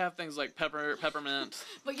 They have things like peppermint.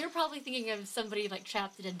 But you're probably thinking of somebody like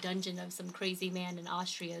trapped in a dungeon of some crazy man in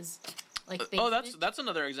Austria's like Oh, basement. that's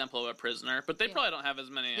another example of a prisoner. But they Yeah. probably don't have as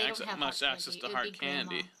many They don't have much hard access candy. to It would hard be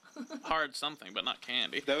candy. Hard something, but not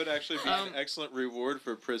candy. That would actually be an excellent reward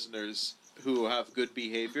for prisoners who have good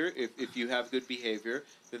behavior. If you have good behavior,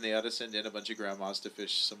 then they ought to send in a bunch of grandmas to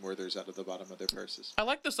fish some Werthers out of the bottom of their purses. I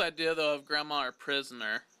like this idea, though, of grandma or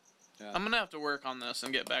prisoner. Yeah. I'm going to have to work on this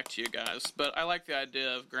and get back to you guys. But I like the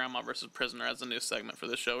idea of grandma versus prisoner as a new segment for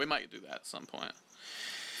the show. We might do that at some point.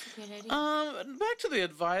 Great idea. Back to the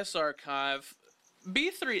advice archive.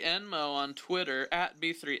 B3Nmo on Twitter, at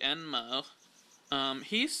B3Nmo,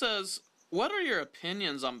 he says, what are your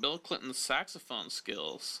opinions on Bill Clinton's saxophone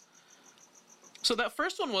skills? So that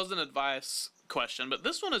first one was an advice question, but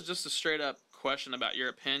this one is just a straight up question about your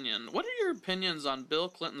opinion. What are your opinions on Bill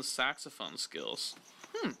Clinton's saxophone skills?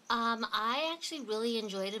 I actually really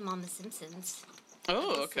enjoyed him on The Simpsons. Oh, I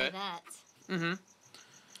will okay. say that. Mm-hmm.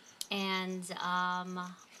 And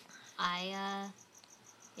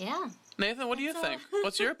yeah. Nathan, what do you That's all. think?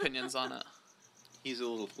 What's your opinions on it? He's a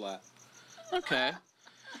little flat. Okay.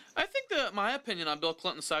 I think that my opinion on Bill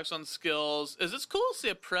Clinton's saxophone skills is it's cool to see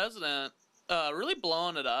a president really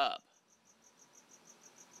blowing it up.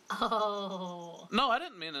 Oh. No, I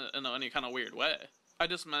didn't mean it in any kind of weird way. I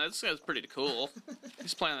just meant this guy's pretty cool.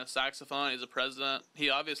 He's playing the saxophone. He's a president. He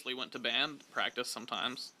obviously went to band practice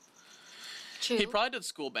sometimes. True. He probably did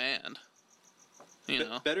school band. You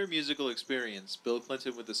know. Better musical experience, Bill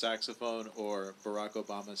Clinton with the saxophone or Barack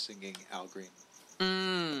Obama singing Al Green?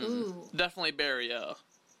 Ooh. Definitely Barry-O.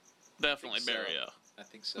 Definitely I think so. Barry-O. I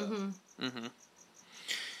think so. Mm-hmm.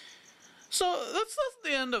 So that's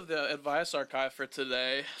the end of the advice archive for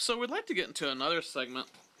today. So we'd like to get into another segment.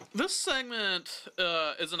 This segment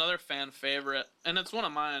is another fan favorite, and it's one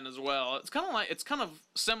of mine as well. It's kind of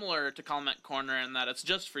similar to Comment Corner in that it's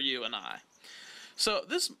just for you and I. So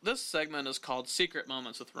this segment is called Secret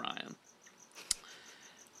Moments with Ryan.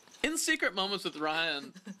 In Secret Moments with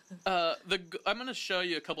Ryan, I'm going to show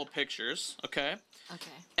you a couple pictures, okay?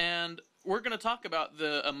 Okay. And we're going to talk about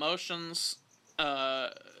the emotions,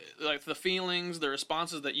 like the feelings, the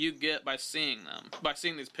responses that you get by seeing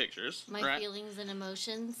these pictures. My right? feelings and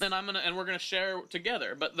emotions. And we're going to share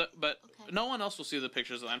together, but no one else will see the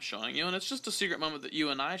pictures that I'm showing you, and it's just a secret moment that you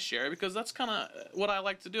and I share because that's kind of what I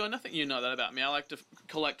like to do. And I think you know that about me. I like to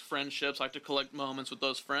collect friendships, I like to collect moments with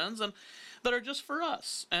those friends, and that are just for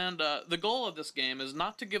us. And the goal of this game is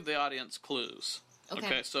not to give the audience clues.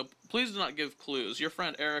 Okay. So please do not give clues. Your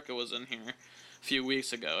friend Erica was in here a few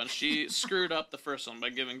weeks ago, and she screwed up the first one by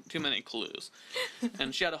giving too many clues.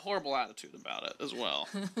 And she had a horrible attitude about it as well.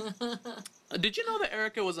 Did you know that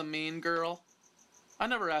Erica was a mean girl? I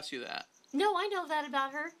never asked you that. No, I know that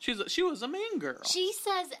about her. She was a mean girl. She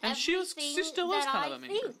says And she everything still is that kind I of a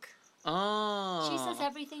mean girl. think. Oh. She says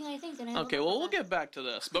everything I think. And I Okay, love well, we'll that. get back to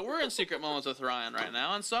this. But we're in Secret Moments with Ryan right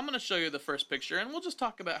now, and so I'm going to show you the first picture, and we'll just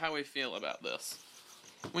talk about how we feel about this.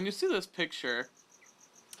 When you see this picture,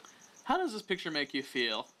 how does this picture make you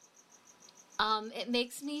feel? It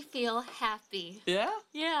makes me feel happy. Yeah?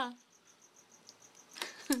 Yeah.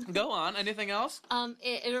 Go on. Anything else?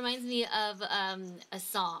 It reminds me of a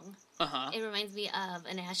song. Uh-huh. It reminds me of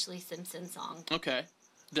an Ashley Simpson song. Okay.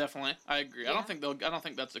 Definitely. I agree. Yeah. I don't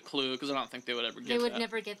think that's a clue, because I don't think they would ever get that. They would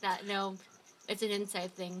never get that. No, it's an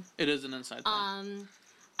inside thing. It is an inside thing.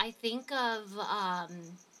 I think of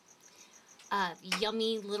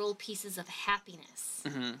yummy little pieces of happiness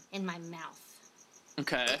in my mouth.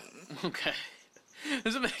 Okay. Okay.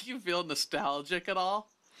 Does it make you feel nostalgic at all?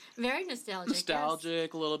 Very nostalgic.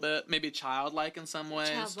 Nostalgic a little bit, maybe childlike in some ways.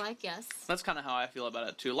 Yes. Childlike, yes. That's kind of how I feel about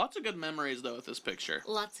it too. Lots of good memories though with this picture.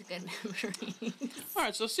 Lots of good memories. All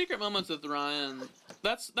right, so secret moments with Ryan.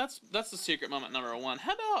 That's the secret moment number 1.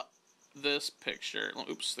 How about this picture?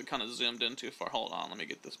 Oops, that kind of zoomed in too far. Hold on, let me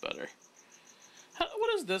get this better.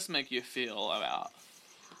 What does this make you feel about?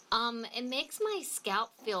 It makes my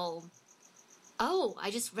scalp feel. Oh,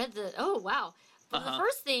 I just read the. Oh, wow. But the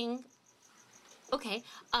first thing. Okay.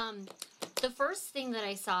 The first thing that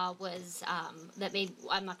I saw was that made.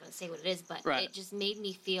 I'm not going to say what it is, but it just made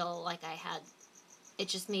me feel like I had. It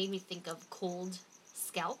just made me think of cold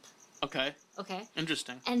scalp. Okay. Okay.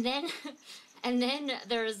 Interesting. And then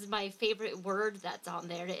there's my favorite word that's on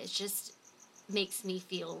there. It just makes me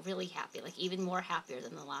feel really happy, like even more happier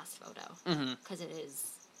than the last photo, because it is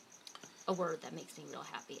a word that makes me real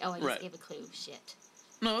happy. Oh, I just gave a clue. Shit.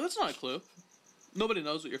 No, that's not a clue. Nobody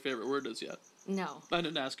knows what your favorite word is yet. No. I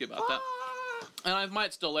didn't ask you about that. And I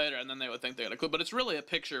might still later, and then they would think they got a clue. But it's really a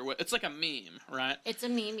picture. It's like a meme, right? It's a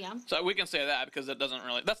meme, yeah. So we can say that because it doesn't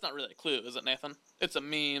really. That's not really a clue, is it, Nathan? It's a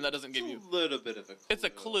meme that doesn't give you. A little bit of a clue. It's a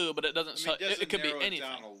clue, but it doesn't. I mean, it could be narrow it anything.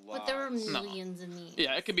 down a lot. But there are millions of memes.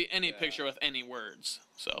 Yeah, it could be any picture with any words.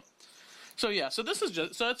 So yeah. So this is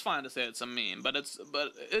just. So it's fine to say it's a meme, but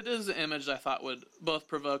it is an image I thought would both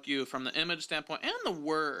provoke you from the image standpoint and the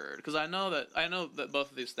word, because I know that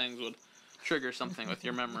both of these things would trigger something with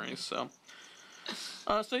your memories. So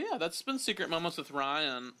yeah, that's been Secret Moments with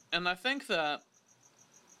Ryan, and I think that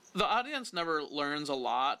the audience never learns a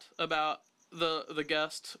lot about the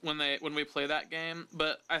guest when we play that game,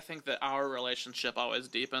 but I think that our relationship always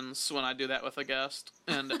deepens when I do that with a guest,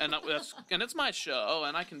 and it's my show,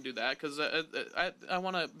 and I can do that because I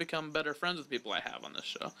want to become better friends with people I have on this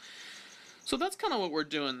show. So that's kind of what we're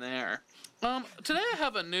doing there. Today I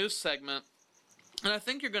have a news segment. And I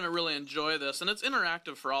think you're going to really enjoy this, and it's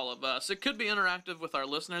interactive for all of us. It could be interactive with our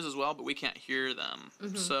listeners as well, but we can't hear them.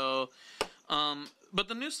 So, but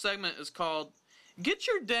the new segment is called "Get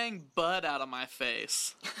Your Dang Butt Out of My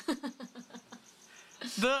Face."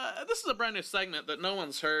 This is a brand new segment that no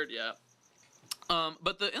one's heard yet.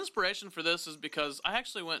 But the inspiration for this is because I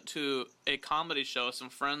actually went to a comedy show with some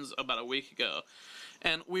friends about a week ago,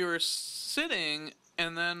 and we were sitting.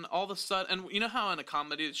 And then all of a sudden, and you know how in a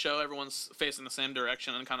comedy show everyone's facing the same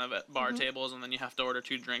direction and kind of at bar tables, and then you have to order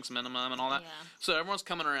 2 drinks minimum and all that? Yeah. So everyone's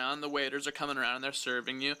coming around, the waiters are coming around, and they're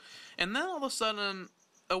serving you. And then all of a sudden,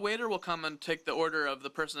 a waiter will come and take the order of the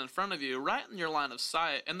person in front of you right in your line of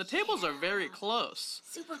sight, and the tables are very close.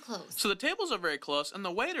 Super close. So the tables are very close, and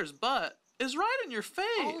the waiter's butt is right in your face.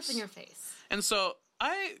 All up in your face. And so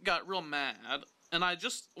I got real mad. And I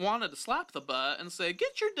just wanted to slap the butt and say,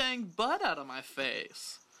 "Get your dang butt out of my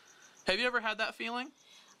face." Have you ever had that feeling?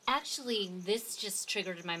 Actually, this just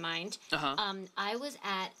triggered in my mind. I was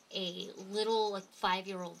at a little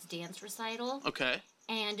 5-year-old's dance recital. Okay.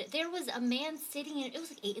 And there was a man sitting in. It was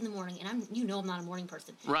like 8 in the morning, and I'm not a morning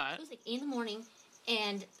person. Right. It was like 8 in the morning,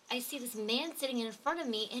 and I see this man sitting in front of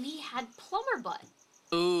me, and he had plumber butt.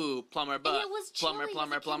 Ooh, plumber butt. And it was chilly.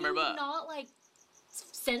 Plumber butt. Not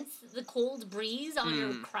sense the cold breeze on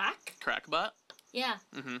your crack butt. Yeah.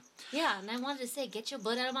 Yeah, and I wanted to say, get your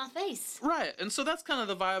butt out of my face. Right, and so that's kind of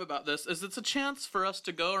the vibe about this, is it's a chance for us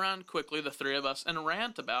to go around quickly, the 3 of us, and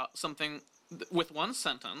rant about something with one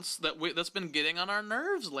sentence that's been getting on our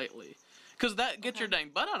nerves lately. Because that "get your dang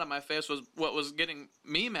butt out of my face" was what was getting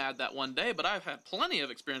me mad that one day, but I've had plenty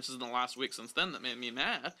of experiences in the last week since then that made me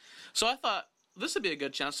mad. So I thought this would be a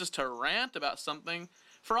good chance just to rant about something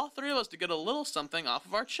for all 3 of us to get a little something off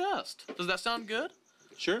of our chest. Does that sound good?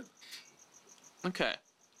 Sure. Okay.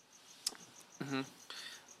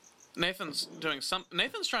 Nathan's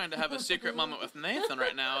trying to have a secret moment with Nathan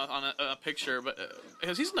right now on a picture, but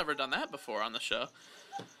because he's never done that before on the show.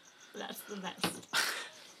 That's the best.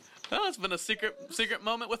 Well, it's been a secret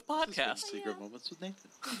moment with podcast. Secret moments with Nathan.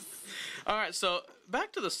 All right, so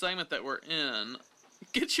back to the segment that we're in.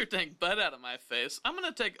 Get your dang butt out of my face.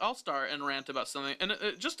 I'll start and rant about something, and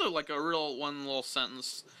just one little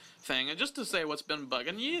sentence thing, and just to say what's been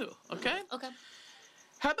bugging you, okay? Okay.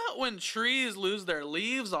 How about when trees lose their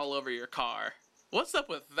leaves all over your car? What's up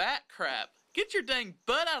with that crap? Get your dang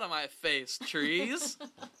butt out of my face, trees.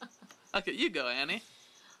 Okay, you go, Annie.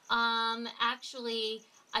 Actually,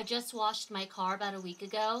 I just washed my car about a week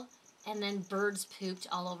ago, and then birds pooped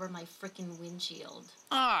all over my freaking windshield.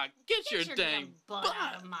 Ah, get your dang butt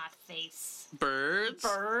out of my face. Birds?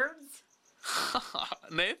 Birds?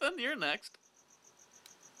 Nathan, you're next.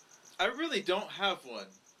 I really don't have one.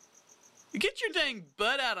 Get your dang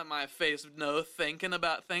butt out of my face, no thinking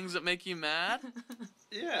about things that make you mad.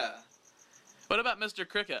 Yeah. What about Mr.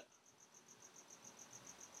 Cricket?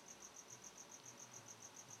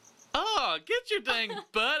 Oh, get your dang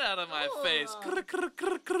butt out of my face.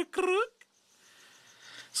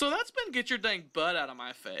 So that's been get your dang butt out of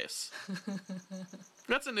my face.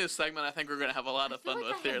 That's a new segment I think we're going to have a lot of fun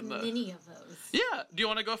with here. Many of those. Yeah. Do you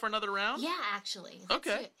want to go for another round? Yeah, actually.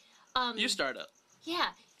 Okay. You start it. Yeah.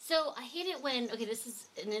 So I hate it when, okay, this is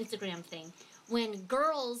an Instagram thing, when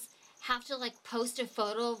girls have to like post a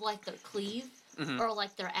photo of like their cleave or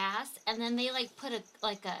like their ass, and then they like put a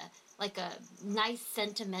nice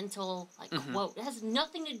sentimental like quote. It has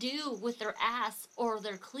nothing to do with their ass or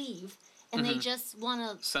their cleave, and they just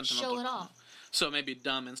want to show it off. So maybe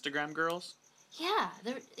dumb Instagram girls? Yeah,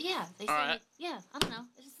 they say right. like, yeah, I don't know.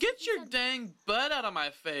 Get your dang butt out of my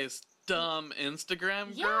face, dumb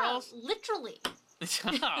Instagram girls. Yeah, literally.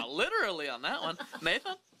 Literally on that one.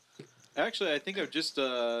 Nathan? Actually, I think I've just,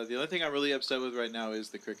 the only thing I'm really upset with right now is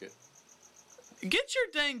the cricket. Get your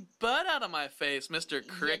dang butt out of my face, Mr.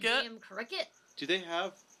 Cricket. You damn cricket. Do they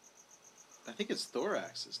have, I think it's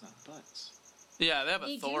thoraxes, not butts. Yeah, they have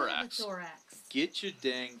a thorax. Do have a thorax. Get your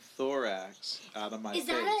dang thorax out of my face. Is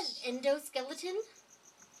that an endoskeleton?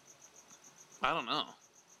 I don't know.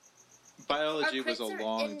 Biology was a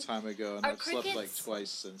long time ago, and I've slept like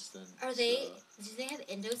twice since then. Do they have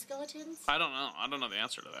endoskeletons? I don't know. I don't know the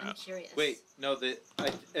answer to that. I'm curious. Wait, no.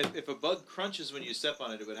 If a bug crunches when you step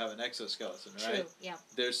on it, it would have an exoskeleton, right? True. Yeah.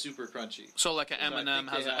 They're super crunchy. So like an M&M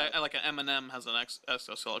has an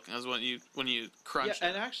exoskeleton as when you crunch. Yeah,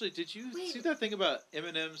 and actually, did you see that thing about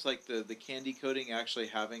M&Ms, like the candy coating actually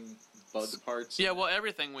having bug parts? Yeah, well,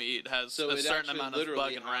 everything we eat has so a certain amount of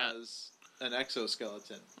bug and rat. Has an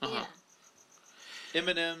exoskeleton. Yeah.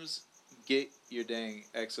 M&M's, get your dang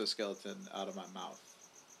exoskeleton out of my mouth.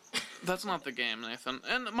 That's not the game, Nathan.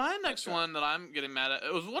 And my next one that I'm getting mad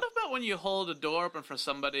at was, what about when you hold a door open for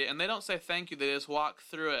somebody and they don't say thank you, they just walk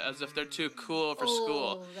through it as if they're too cool for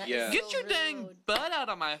school. Yeah. Get your dang butt out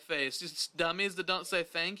of my face, just dummies that don't say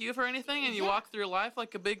thank you for anything, and you walk through life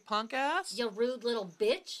like a big punk ass. You rude little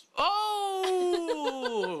bitch.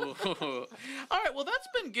 Oh! All right, well, that's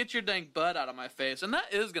been get your dang butt out of my face, and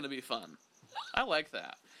that is going to be fun. I like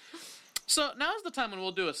that. So now's the time when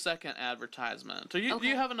we'll do a second advertisement. Do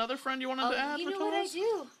you have another friend you wanted to advertise? You know what I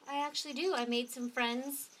do? I actually do. I made some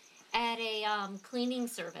friends at a cleaning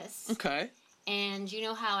service. Okay. And you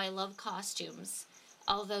know how I love costumes.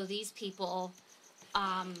 Although these people,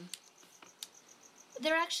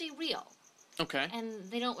 they're actually real. Okay. And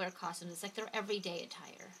they don't wear costumes. It's like their everyday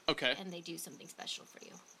attire. Okay. And they do something special for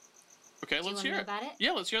you. Okay, let's hear it. About it?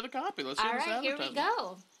 Yeah, let's hear the copy. Let's hear this advertisement. All right, here we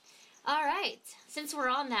go. All right. Since we're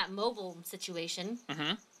on that mobile situation,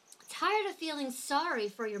 tired of feeling sorry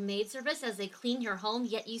for your maid service as they clean your home,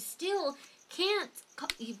 yet you still can't.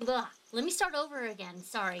 Let me start over again.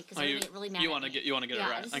 Sorry, because I'm gonna get really mad. You want to get it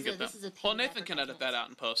right. I get that. Well, Nathan can edit that out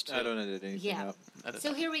in post too. I don't edit anything up.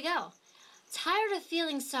 So here we go. Tired of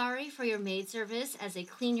feeling sorry for your maid service as they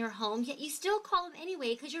clean your home, yet you still call them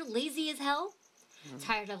anyway because you're lazy as hell?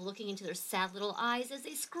 Tired of looking into their sad little eyes as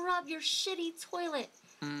they scrub your shitty toilet?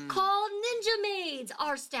 Call Ninja Maids!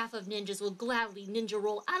 Our staff of ninjas will gladly ninja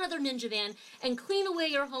roll out of their ninja van and clean away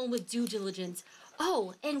your home with due diligence.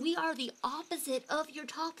 Oh, and we are the opposite of your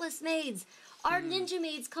topless maids. Our ninja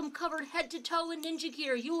maids come covered head to toe in ninja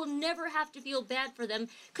gear. You will never have to feel bad for them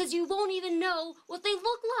because you won't even know what they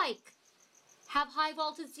look like. Have high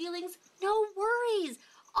vaulted ceilings? No worries.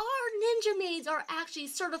 Our ninja maids are actually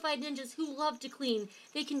certified ninjas who love to clean.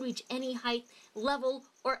 They can reach any height, level,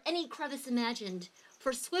 or any crevice imagined.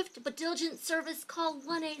 For swift but diligent service, call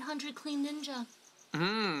 1-800-CLEAN-NINJA.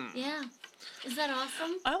 Yeah. Is that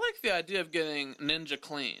awesome? I like the idea of getting ninja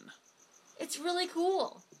clean. It's really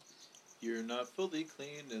cool. You're not fully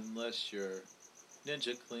clean unless you're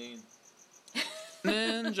ninja clean.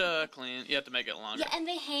 Ninja clean. You have to make it longer. Yeah, and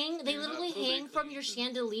they hang. They You're literally not fully hang from clean. your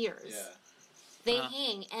chandeliers. Yeah. They Uh-huh.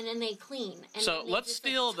 hang and then they clean. And So then they let's just,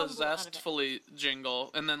 like, steal the tumble out of it. zestfully jingle,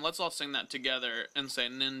 and then let's all sing that together and say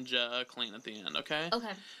ninja clean at the end, okay?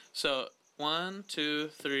 Okay. So 1, 2,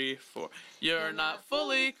 3, 4. You're not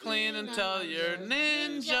fully clean until you're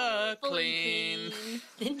ninja clean.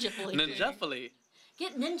 Ninja fully Ninja clean. fully.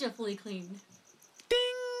 Get ninja fully clean. Ding!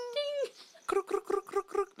 Ding. Crook, crook, crook, crook,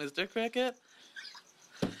 crook. Mr. Cricket.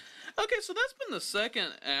 Okay, so that's been the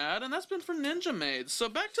second ad, and that's been for Ninja Maids. So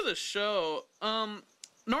back to the show.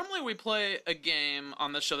 Normally we play a game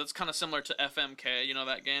on the show that's kind of similar to FMK. You know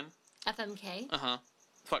that game? FMK. Uh-huh.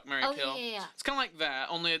 Fuck, Marry, Oh, Kill. yeah. It's kind of like that,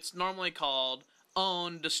 only it's normally called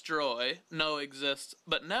Own, Destroy, Know Exists,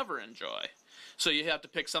 but Never Enjoy. So you have to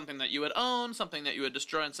pick something that you would own, something that you would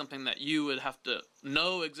destroy, and something that you would have to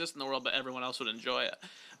know exists in the world, but everyone else would enjoy it.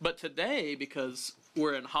 But today, because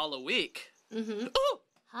we're in Halloween... Mm-hmm. Ooh!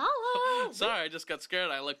 Hello. Sorry, I just got scared.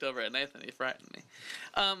 I looked over at Nathan. He frightened me.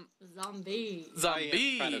 Zombie. I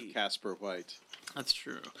Zombie. am kind of Casper White. That's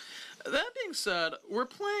true. That being said, we're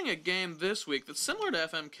playing a game this week that's similar to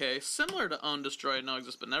FMK, similar to Own, Destroy, Know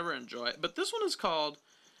Exist, but Never Enjoy. But this one is called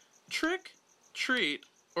Trick, Treat,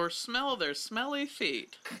 or Smell Their Smelly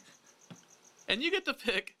Feet. And you get to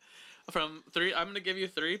pick from 3. I'm going to give you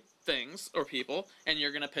 3 things or people, and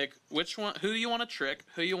you're going to pick which one, who you want to trick,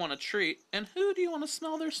 who you want to treat, and who do you want to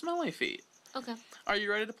smell their smelly feet. Okay. Are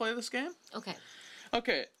you ready to play this game? Okay.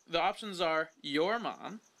 Okay, the options are your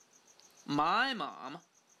mom, my mom,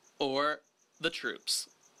 or the troops.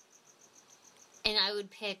 And I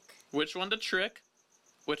would pick. Which one to trick,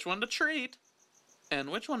 which one to treat,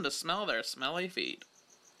 and which one to smell their smelly feet.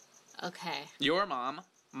 Okay. Your mom,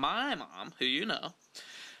 my mom, who you know,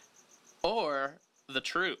 or the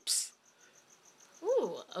troops.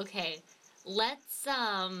 Ooh. Okay. Let's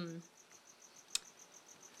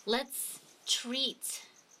treat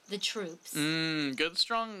the troops. Good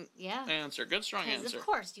strong Yeah. answer. Good strong Because answer. of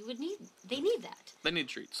course they need that. They need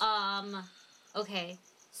treats. Okay.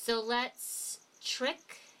 So let's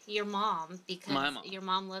trick your mom because My mom. your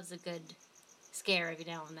mom loves a good scare every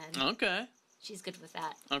now and then. Okay. She's good with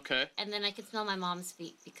that. Okay. And then I could smell my mom's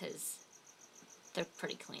feet because they're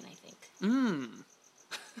pretty clean, I think.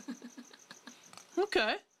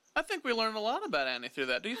 Okay. I think we learned a lot about Annie through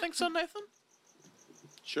that. Do you think so, Nathan?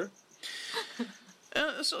 Sure.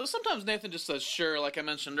 So sometimes Nathan just says sure, like I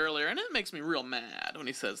mentioned earlier, and it makes me real mad when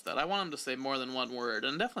he says that. I want him to say more than one word,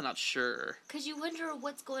 and definitely not sure. Because you wonder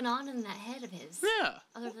what's going on in that head of his. Yeah.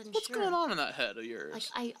 Other than What's sure. going on in that head of yours?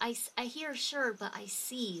 Like, I hear sure, but I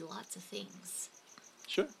see lots of things.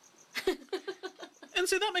 Sure. And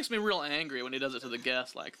see, that makes me real angry when he does it to the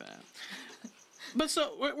guest like that. But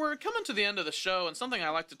so, we're coming to the end of the show, and something I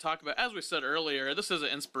like to talk about, as we said earlier, this is an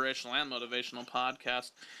inspirational and motivational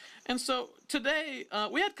podcast. And so, today,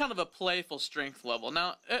 we had kind of a playful strength level.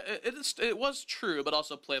 Now, it was true, but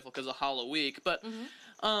also playful because of Halloween. But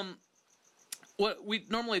what we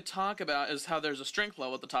normally talk about is how there's a strength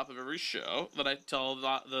level at the top of every show that I tell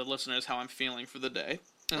the listeners how I'm feeling for the day.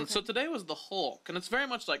 And so today was the Hulk, and it's very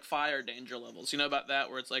much like fire danger levels. You know about that,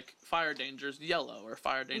 where it's like fire danger's yellow or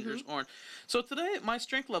fire danger's orange. So today, my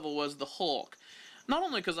strength level was the Hulk. Not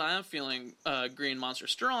only because I am feeling Green Monster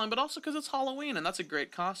Strong, but also because it's Halloween, and that's a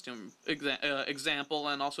great costume example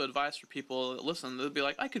and also advice for people that listen. They'd be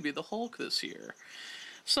like, I could be the Hulk this year.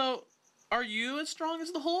 So, are you as strong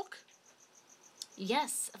as the Hulk?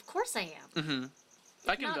 Yes, of course I am. Mm-hmm.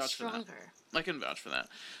 I can Not vouch for that. stronger. I can vouch for that.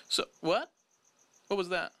 So, what? What was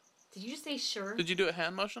that? Did you just say sure? Did you do a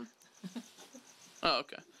hand motion? Oh,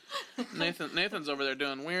 okay. Nathan's over there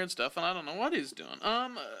doing weird stuff, and I don't know what he's doing.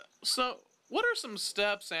 So what are some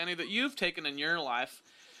steps, Annie, that you've taken in your life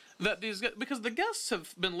that because the guests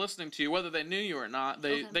have been listening to you, whether they knew you or not,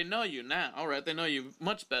 they know you now, right? They know you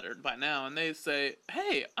much better by now, and they say,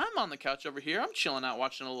 hey, I'm on the couch over here, I'm chilling out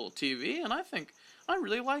watching a little TV, and I think I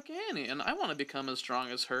really like Annie, and I want to become as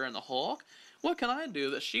strong as her and the Hulk. What can I do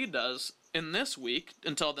that she does in this week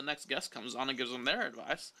until the next guest comes on and gives them their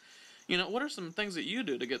advice? You know, what are some things that you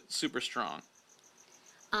do to get super strong?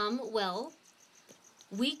 Well,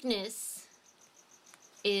 weakness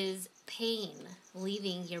is pain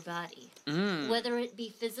leaving your body. Whether it be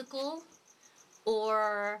physical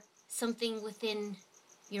or something within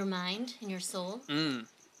your mind and your soul.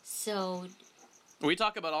 So We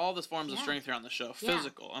talk about all the forms of Yeah. strength here on the show. Yeah.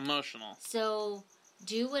 Physical, emotional. So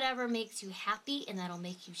do whatever makes you happy, and that'll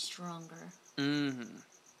make you stronger.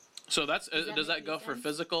 So that's that does that make go any for sense?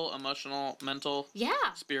 physical, emotional, mental,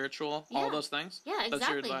 Yeah. spiritual, Yeah. all those things? Yeah, That's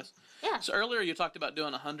your exactly. advice? Yeah. So earlier you talked about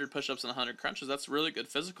doing 100 push-ups and 100 crunches. That's really good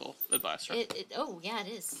physical advice, right? Oh, yeah, it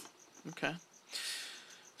is. Okay.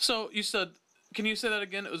 So you said, can you say that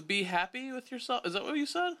again? It was be happy with yourself. Is that what you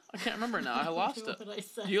said? I can't remember now. I lost it. What I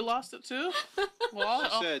said. You lost it too? Well,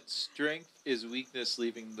 She said strength is weakness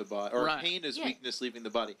leaving the body, or Right. pain is Yeah. weakness leaving the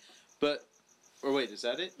body. But, or wait, is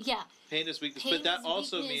that it? Yeah, Pain is weakness, Pain but that is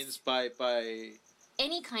also weakness. means by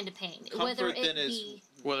any kind of pain, comfort whether it then is be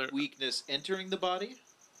whether weakness entering the body.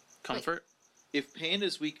 comfort. If pain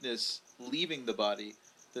is weakness leaving the body,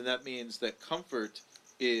 then that means that comfort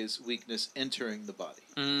is weakness entering the body.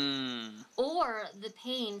 or the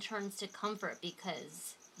pain turns to comfort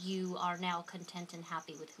because you are now content and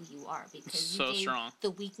happy with who you are because So you gave strong.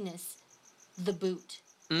 the weakness the boot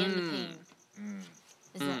and the pain.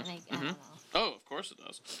 Does that make? I don't know. Oh, of course it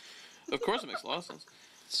does. Of course it makes a lot of sense.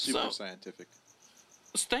 Super So- scientific.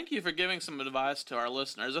 Thank you for giving some advice to our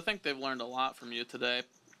listeners. I think they've learned a lot from you today.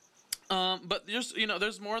 But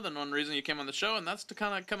there's more than one reason you came on the show, and that's to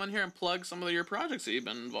kind of come in here and plug some of your projects that you've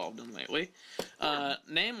been involved in lately.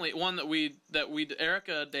 Namely, one that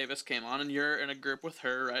Erica Davis came on, and you're in a group with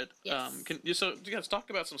her, right? Yes. So you guys talk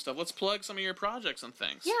about some stuff. Let's plug some of your projects and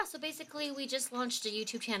things. Yeah, so basically we just launched a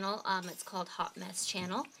YouTube channel. It's called Hot Mess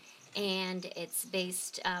Channel, and it's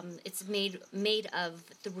based. It's made of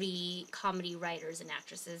 3 comedy writers and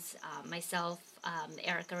actresses. Myself,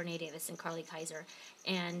 Erica Renee Davis, and Carly Kaiser,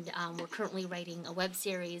 and we're currently writing a web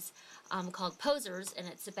series called Posers, and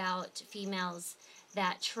it's about females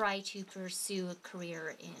that try to pursue a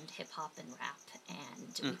career in hip hop and rap,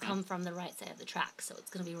 and we come from the right side of the track, so it's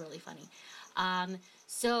going to be really funny.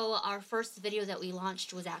 So our first video that we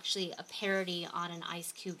launched was actually a parody on an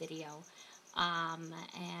Ice Cube video.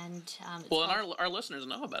 It's Well, and called- our listeners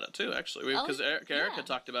know about it too, actually, Oh, because Erica yeah.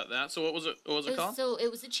 talked about that. So what was it? What was it called? So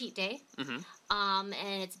it was a cheat day. Mhm.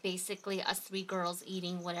 And it's basically us 3 girls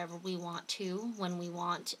eating whatever we want to when we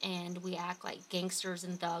want, and we act like gangsters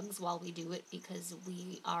and thugs while we do it because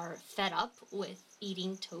we are fed up with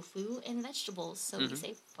eating tofu and vegetables. So we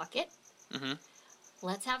say, fuck it. Mhm.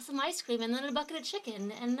 Let's have some ice cream and then a bucket of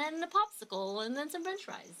chicken and then a popsicle and then some french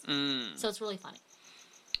fries. So it's really funny.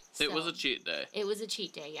 It was So, a cheat day. It was a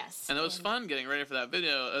cheat day, yes. And it was fun getting ready for that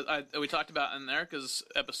video. We talked about in Erica's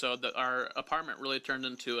episode that our apartment really turned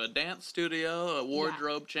into a dance studio, a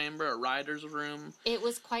wardrobe chamber, a writer's room. It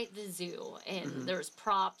was quite the zoo, and there was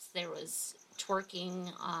props, there was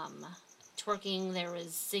twerking, there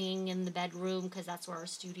was singing in the bedroom because that's where our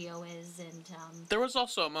studio is, and There was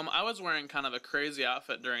also a moment I was wearing kind of a crazy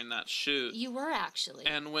outfit during that shoot. you were actually.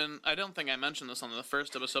 And when I don't think I mentioned this on the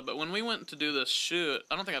first episode, but when we went to do this shoot,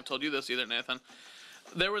 I don't think I've told you this either, Nathan.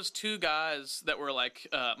 There was 2 guys that were like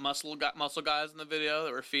muscle guys in the video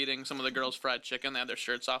that were feeding some of the girls fried chicken. They had their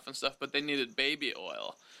shirts off and stuff, but they needed baby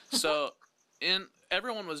oil. So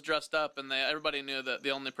everyone was dressed up, and everybody knew that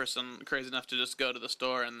the only person crazy enough to just go to the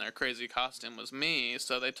store in their crazy costume was me.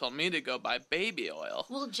 So they told me to go buy baby oil.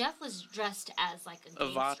 Well, Jeff was dressed as like a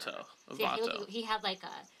A gangster. vato. A So vato. he had like he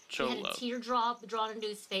had Cholo. a teardrop drawn into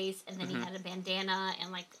his face, and then he had a bandana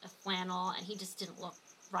and like a flannel, and he just didn't look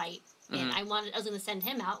right. And I was going to send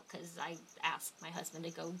him out because I asked my husband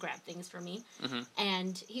to go grab things for me,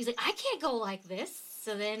 and he's like, I can't go like this.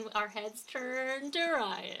 So then our heads turned to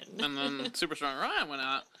Ryan. And then Super Strong Ryan went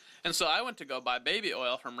out. And so I went to go buy baby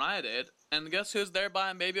oil from Rite Aid. And guess who's there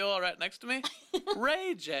buying baby oil right next to me?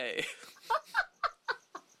 Ray J.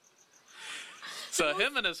 So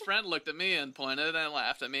him and his friend looked at me and pointed and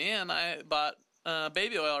laughed at me. And I bought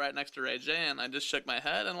baby oil right next to Ray J. And I just shook my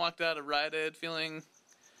head and walked out of Rite Aid feeling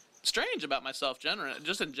strange about myself,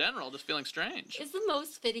 just in general, just feeling strange. Is the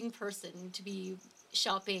most fitting person to be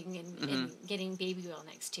shopping and getting baby oil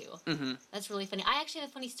next to. That's really funny. I actually have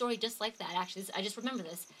a funny story just like that. Actually, I just remember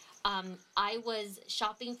this. I was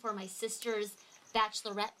shopping for my sister's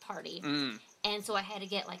bachelorette party, and so I had to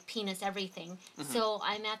get like penis everything. So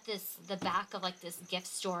I'm at the back of like this gift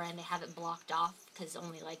store, and they have it blocked off because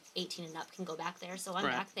only like 18 and up can go back there. So I'm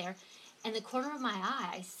back there, and the corner of my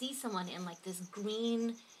eye, I see someone in like this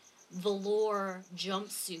green velour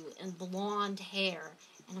jumpsuit and blonde hair,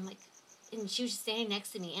 and I'm like, and she was just standing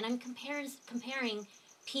next to me, and I'm comparing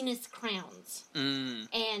penis crowns, and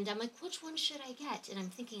I'm like, which one should I get? And I'm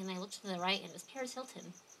thinking, and I looked to the right, and it was Paris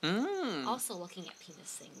Hilton, also looking at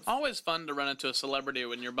penis things. Always fun to run into a celebrity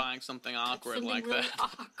when you're buying something awkward Something like really that.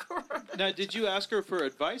 awkward. Now, did you ask her for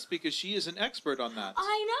advice because she is an expert on that?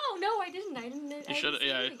 I know. No, I didn't. You should, say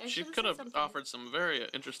anything. I she should've could said have something. offered some very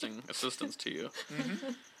interesting assistance to you.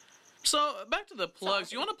 So back to the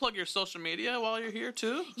plugs. You want to plug your social media while you're here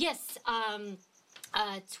too? Yes.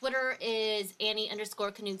 Twitter is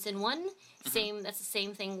Annie_Knudsen1. That's the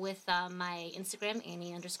same thing with my Instagram,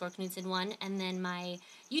 Annie_Knudsen1. And then my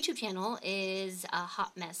YouTube channel is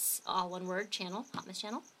Hot Mess, all one word channel, Hot Mess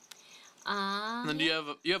channel. And then you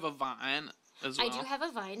have a Vine as well. I do have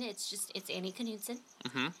a Vine. It's Annie Knudsen.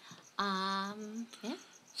 Yeah.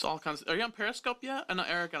 So all kinds. Are you on Periscope yet? I know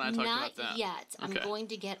Eric and I talked about that. Not yet. I'm Okay. going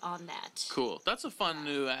to get on that. Cool. That's a fun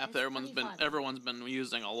new app that it's pretty fun. everyone's been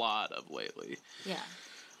using a lot of lately. Yeah.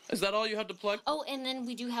 Is that all you have to plug? Oh, and then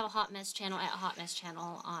we do have a Hot Mess channel at Hot Mess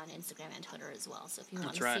Channel on Instagram and Twitter as well. So if you want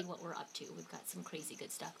That's to right. see what we're up to, we've got some crazy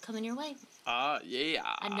good stuff coming your way. Yeah.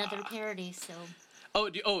 Another parody. So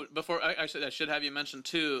Before I should have you mention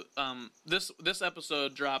too. This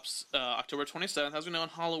episode drops October 27th, as we know, on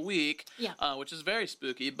Halloween. Yeah. Which is very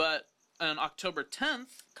spooky. But on October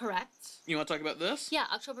 10th, correct. you want to talk about this? Yeah,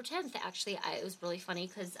 October 10th. Actually, it was really funny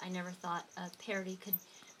because I never thought a parody could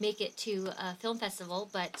make it to a film festival,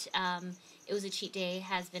 but it was a cheat day.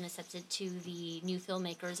 Has been accepted to the New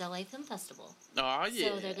Filmmakers LA Film Festival. Oh yeah.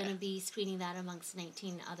 So they're going to be screening that amongst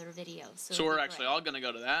 19 other videos. So we're actually all going to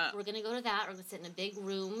go to that. We're going to go to that. We're going to sit in a big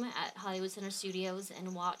room at Hollywood Center Studios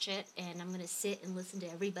and watch it. And I'm going to sit and listen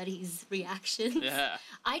to everybody's reactions. Yeah.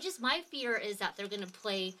 My fear is that they're going to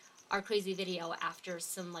play our crazy video after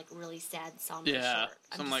some like really sad somber short.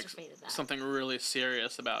 I'm just afraid of that. Something really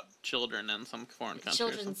serious about children in some foreign country.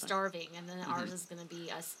 Children or something. starving, and then ours is going to be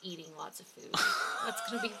us eating lots of food. That's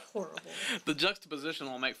going to be horrible. The juxtaposition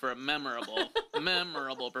will make for a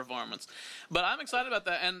memorable performance. But I'm excited about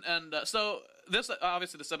that, and so this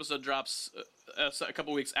episode drops a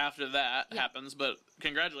couple weeks after that happens. But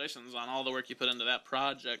congratulations on all the work you put into that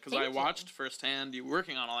project, because I watched firsthand you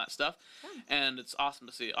working on all that stuff, and it's awesome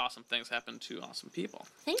to see awesome things happen to awesome people.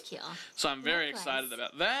 Thank you. So I'm very excited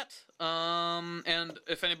about that. And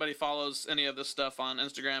if anybody follows any of this stuff on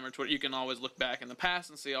Instagram or Twitter, you can always look back in the past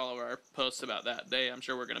and see all of our posts about that day. I'm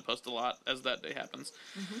sure we're going to post a lot as that day happens.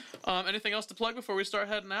 Anything else to plug before we start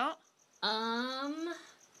heading out?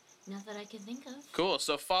 Not that I can think of. Cool.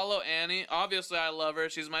 So follow Annie. Obviously, I love her.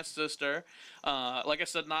 She's my sister. Like I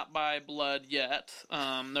said, not by blood yet.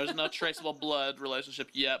 There's no traceable blood relationship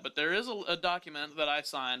yet, but there is a document that I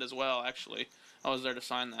signed as well, actually. I was there to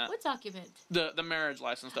sign that. What document? The marriage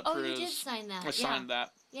license that proves. Oh, you did sign that. I signed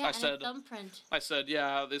that. Yeah, I said, a thumbprint. I said,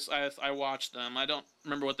 yeah, I watched them. I don't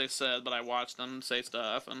remember what they said, but I watched them say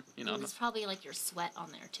stuff, and It was probably like your sweat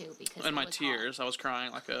on there too, because and my tears. I was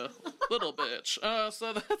crying like a little bitch.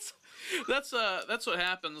 So that's what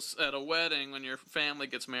happens at a wedding when your family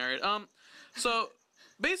gets married. So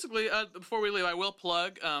basically, before we leave, I will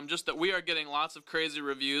plug just that we are getting lots of crazy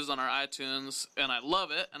reviews on our iTunes, and I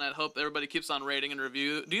love it, and I hope everybody keeps on rating and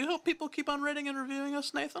review. Do you hope people keep on rating and reviewing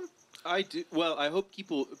us, Nathan? I do. Well, I hope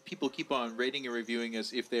people keep on rating and reviewing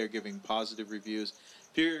us if they are giving positive reviews.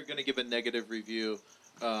 If you're going to give a negative review,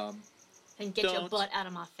 and get your butt out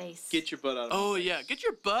of my face. Get your butt out of my face. Oh, yeah. Get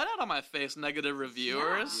your butt out of my face, negative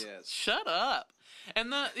reviewers. Yeah. Yes. Shut up.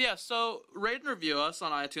 And so rate and review us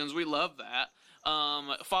on iTunes. We love that.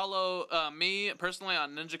 Follow me personally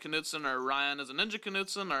on Ninja Knudsen, or Ryan is a Ninja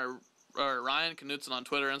Knudsen, or Ryan Knudsen on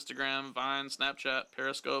Twitter, Instagram, Vine, Snapchat,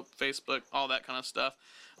 Periscope, Facebook, all that kind of stuff.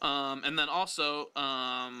 And then also,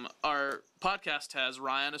 our podcast has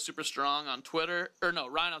Ryan is Super Strong on Twitter,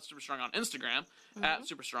 Ryan is Super Strong on Instagram, at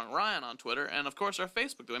Super Strong Ryan on Twitter, and of course our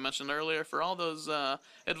Facebook that we mentioned earlier for all those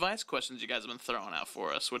advice questions you guys have been throwing out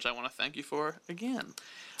for us, which I want to thank you for again.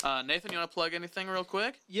 Nathan, you want to plug anything real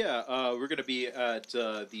quick? Yeah, we're going to be at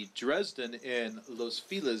the Dresden in Los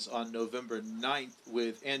Feliz on November 9th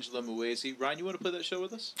with Angela Muesi. Ryan, you want to play that show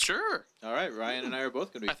with us? Sure. All right, Ryan and I are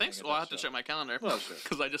both going to be I think so. Well, I'll have to check my calendar. Well, sure.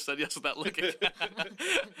 Because I just said yes without looking.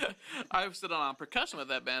 I've stood on percussion with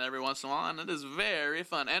that band every once in a while, and it is very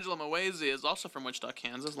fun. Angela Muesi is also from Wichita,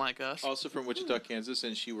 Kansas, like us. Also from Wichita, Kansas,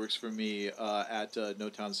 and she works for me at No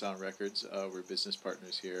Town Sound Records. We're business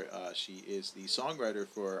partners here. She is the songwriter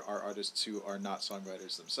for our artists who are not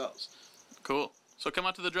songwriters themselves. Cool. So come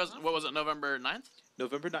out to the Dresden. What was it, November 9th?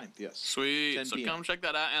 November 9th, yes. Sweet. 10 So p.m. come check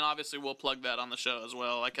that out, and obviously we'll plug that on the show as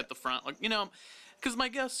well, like at the front. Like, because my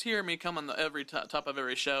guests hear me come on every top of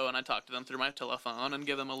every show, and I talk to them through my telephone and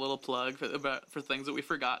give them a little plug for things that we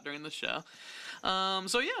forgot during the show.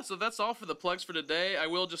 So that's all for the plugs for today. I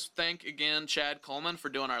will just thank again Chad Coleman for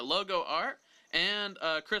doing our logo art, and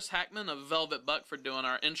Chris Hackman of Velvet Buck for doing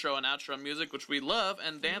our intro and outro music, which we love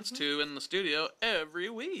and dance to in the studio every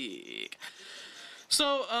week.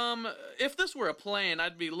 So, if this were a plane,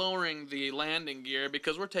 I'd be lowering the landing gear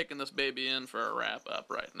because we're taking this baby in for a wrap-up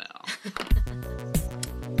right now.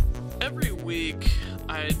 Every week,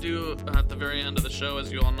 I do, at the very end of the show, as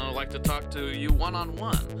you all know, like to talk to you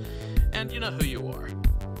one-on-one. And you know who you are.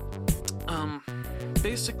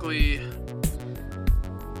 Basically,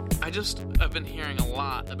 I've been hearing a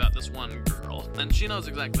lot about this one girl, and she knows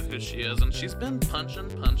exactly who she is, and she's been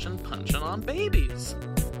punching on babies.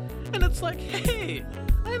 And it's like, hey,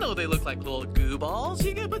 I know they look like little goo balls,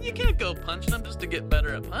 but you can't go punching them just to get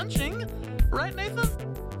better at punching. Right, Nathan?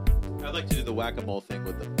 I'd like to do the whack-a-mole thing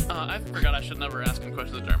with them. I forgot I should never ask him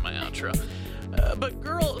questions during my outro. But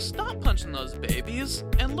girl, stop punching those babies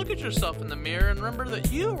and look at yourself in the mirror and remember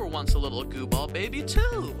that you were once a little goo ball baby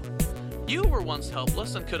too. You were once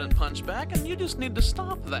helpless and couldn't punch back, and you just need to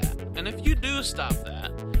stop that. And if you do stop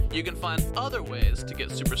that, you can find other ways to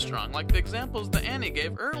get super strong, like the examples that Annie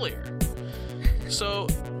gave earlier. So,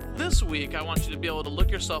 this week, I want you to be able to look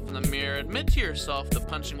yourself in the mirror, admit to yourself that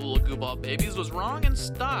punching little goo ball babies was wrong, and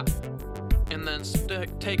stop. And then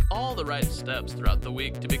take all the right steps throughout the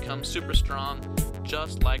week to become super strong,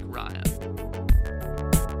 just like Ryan.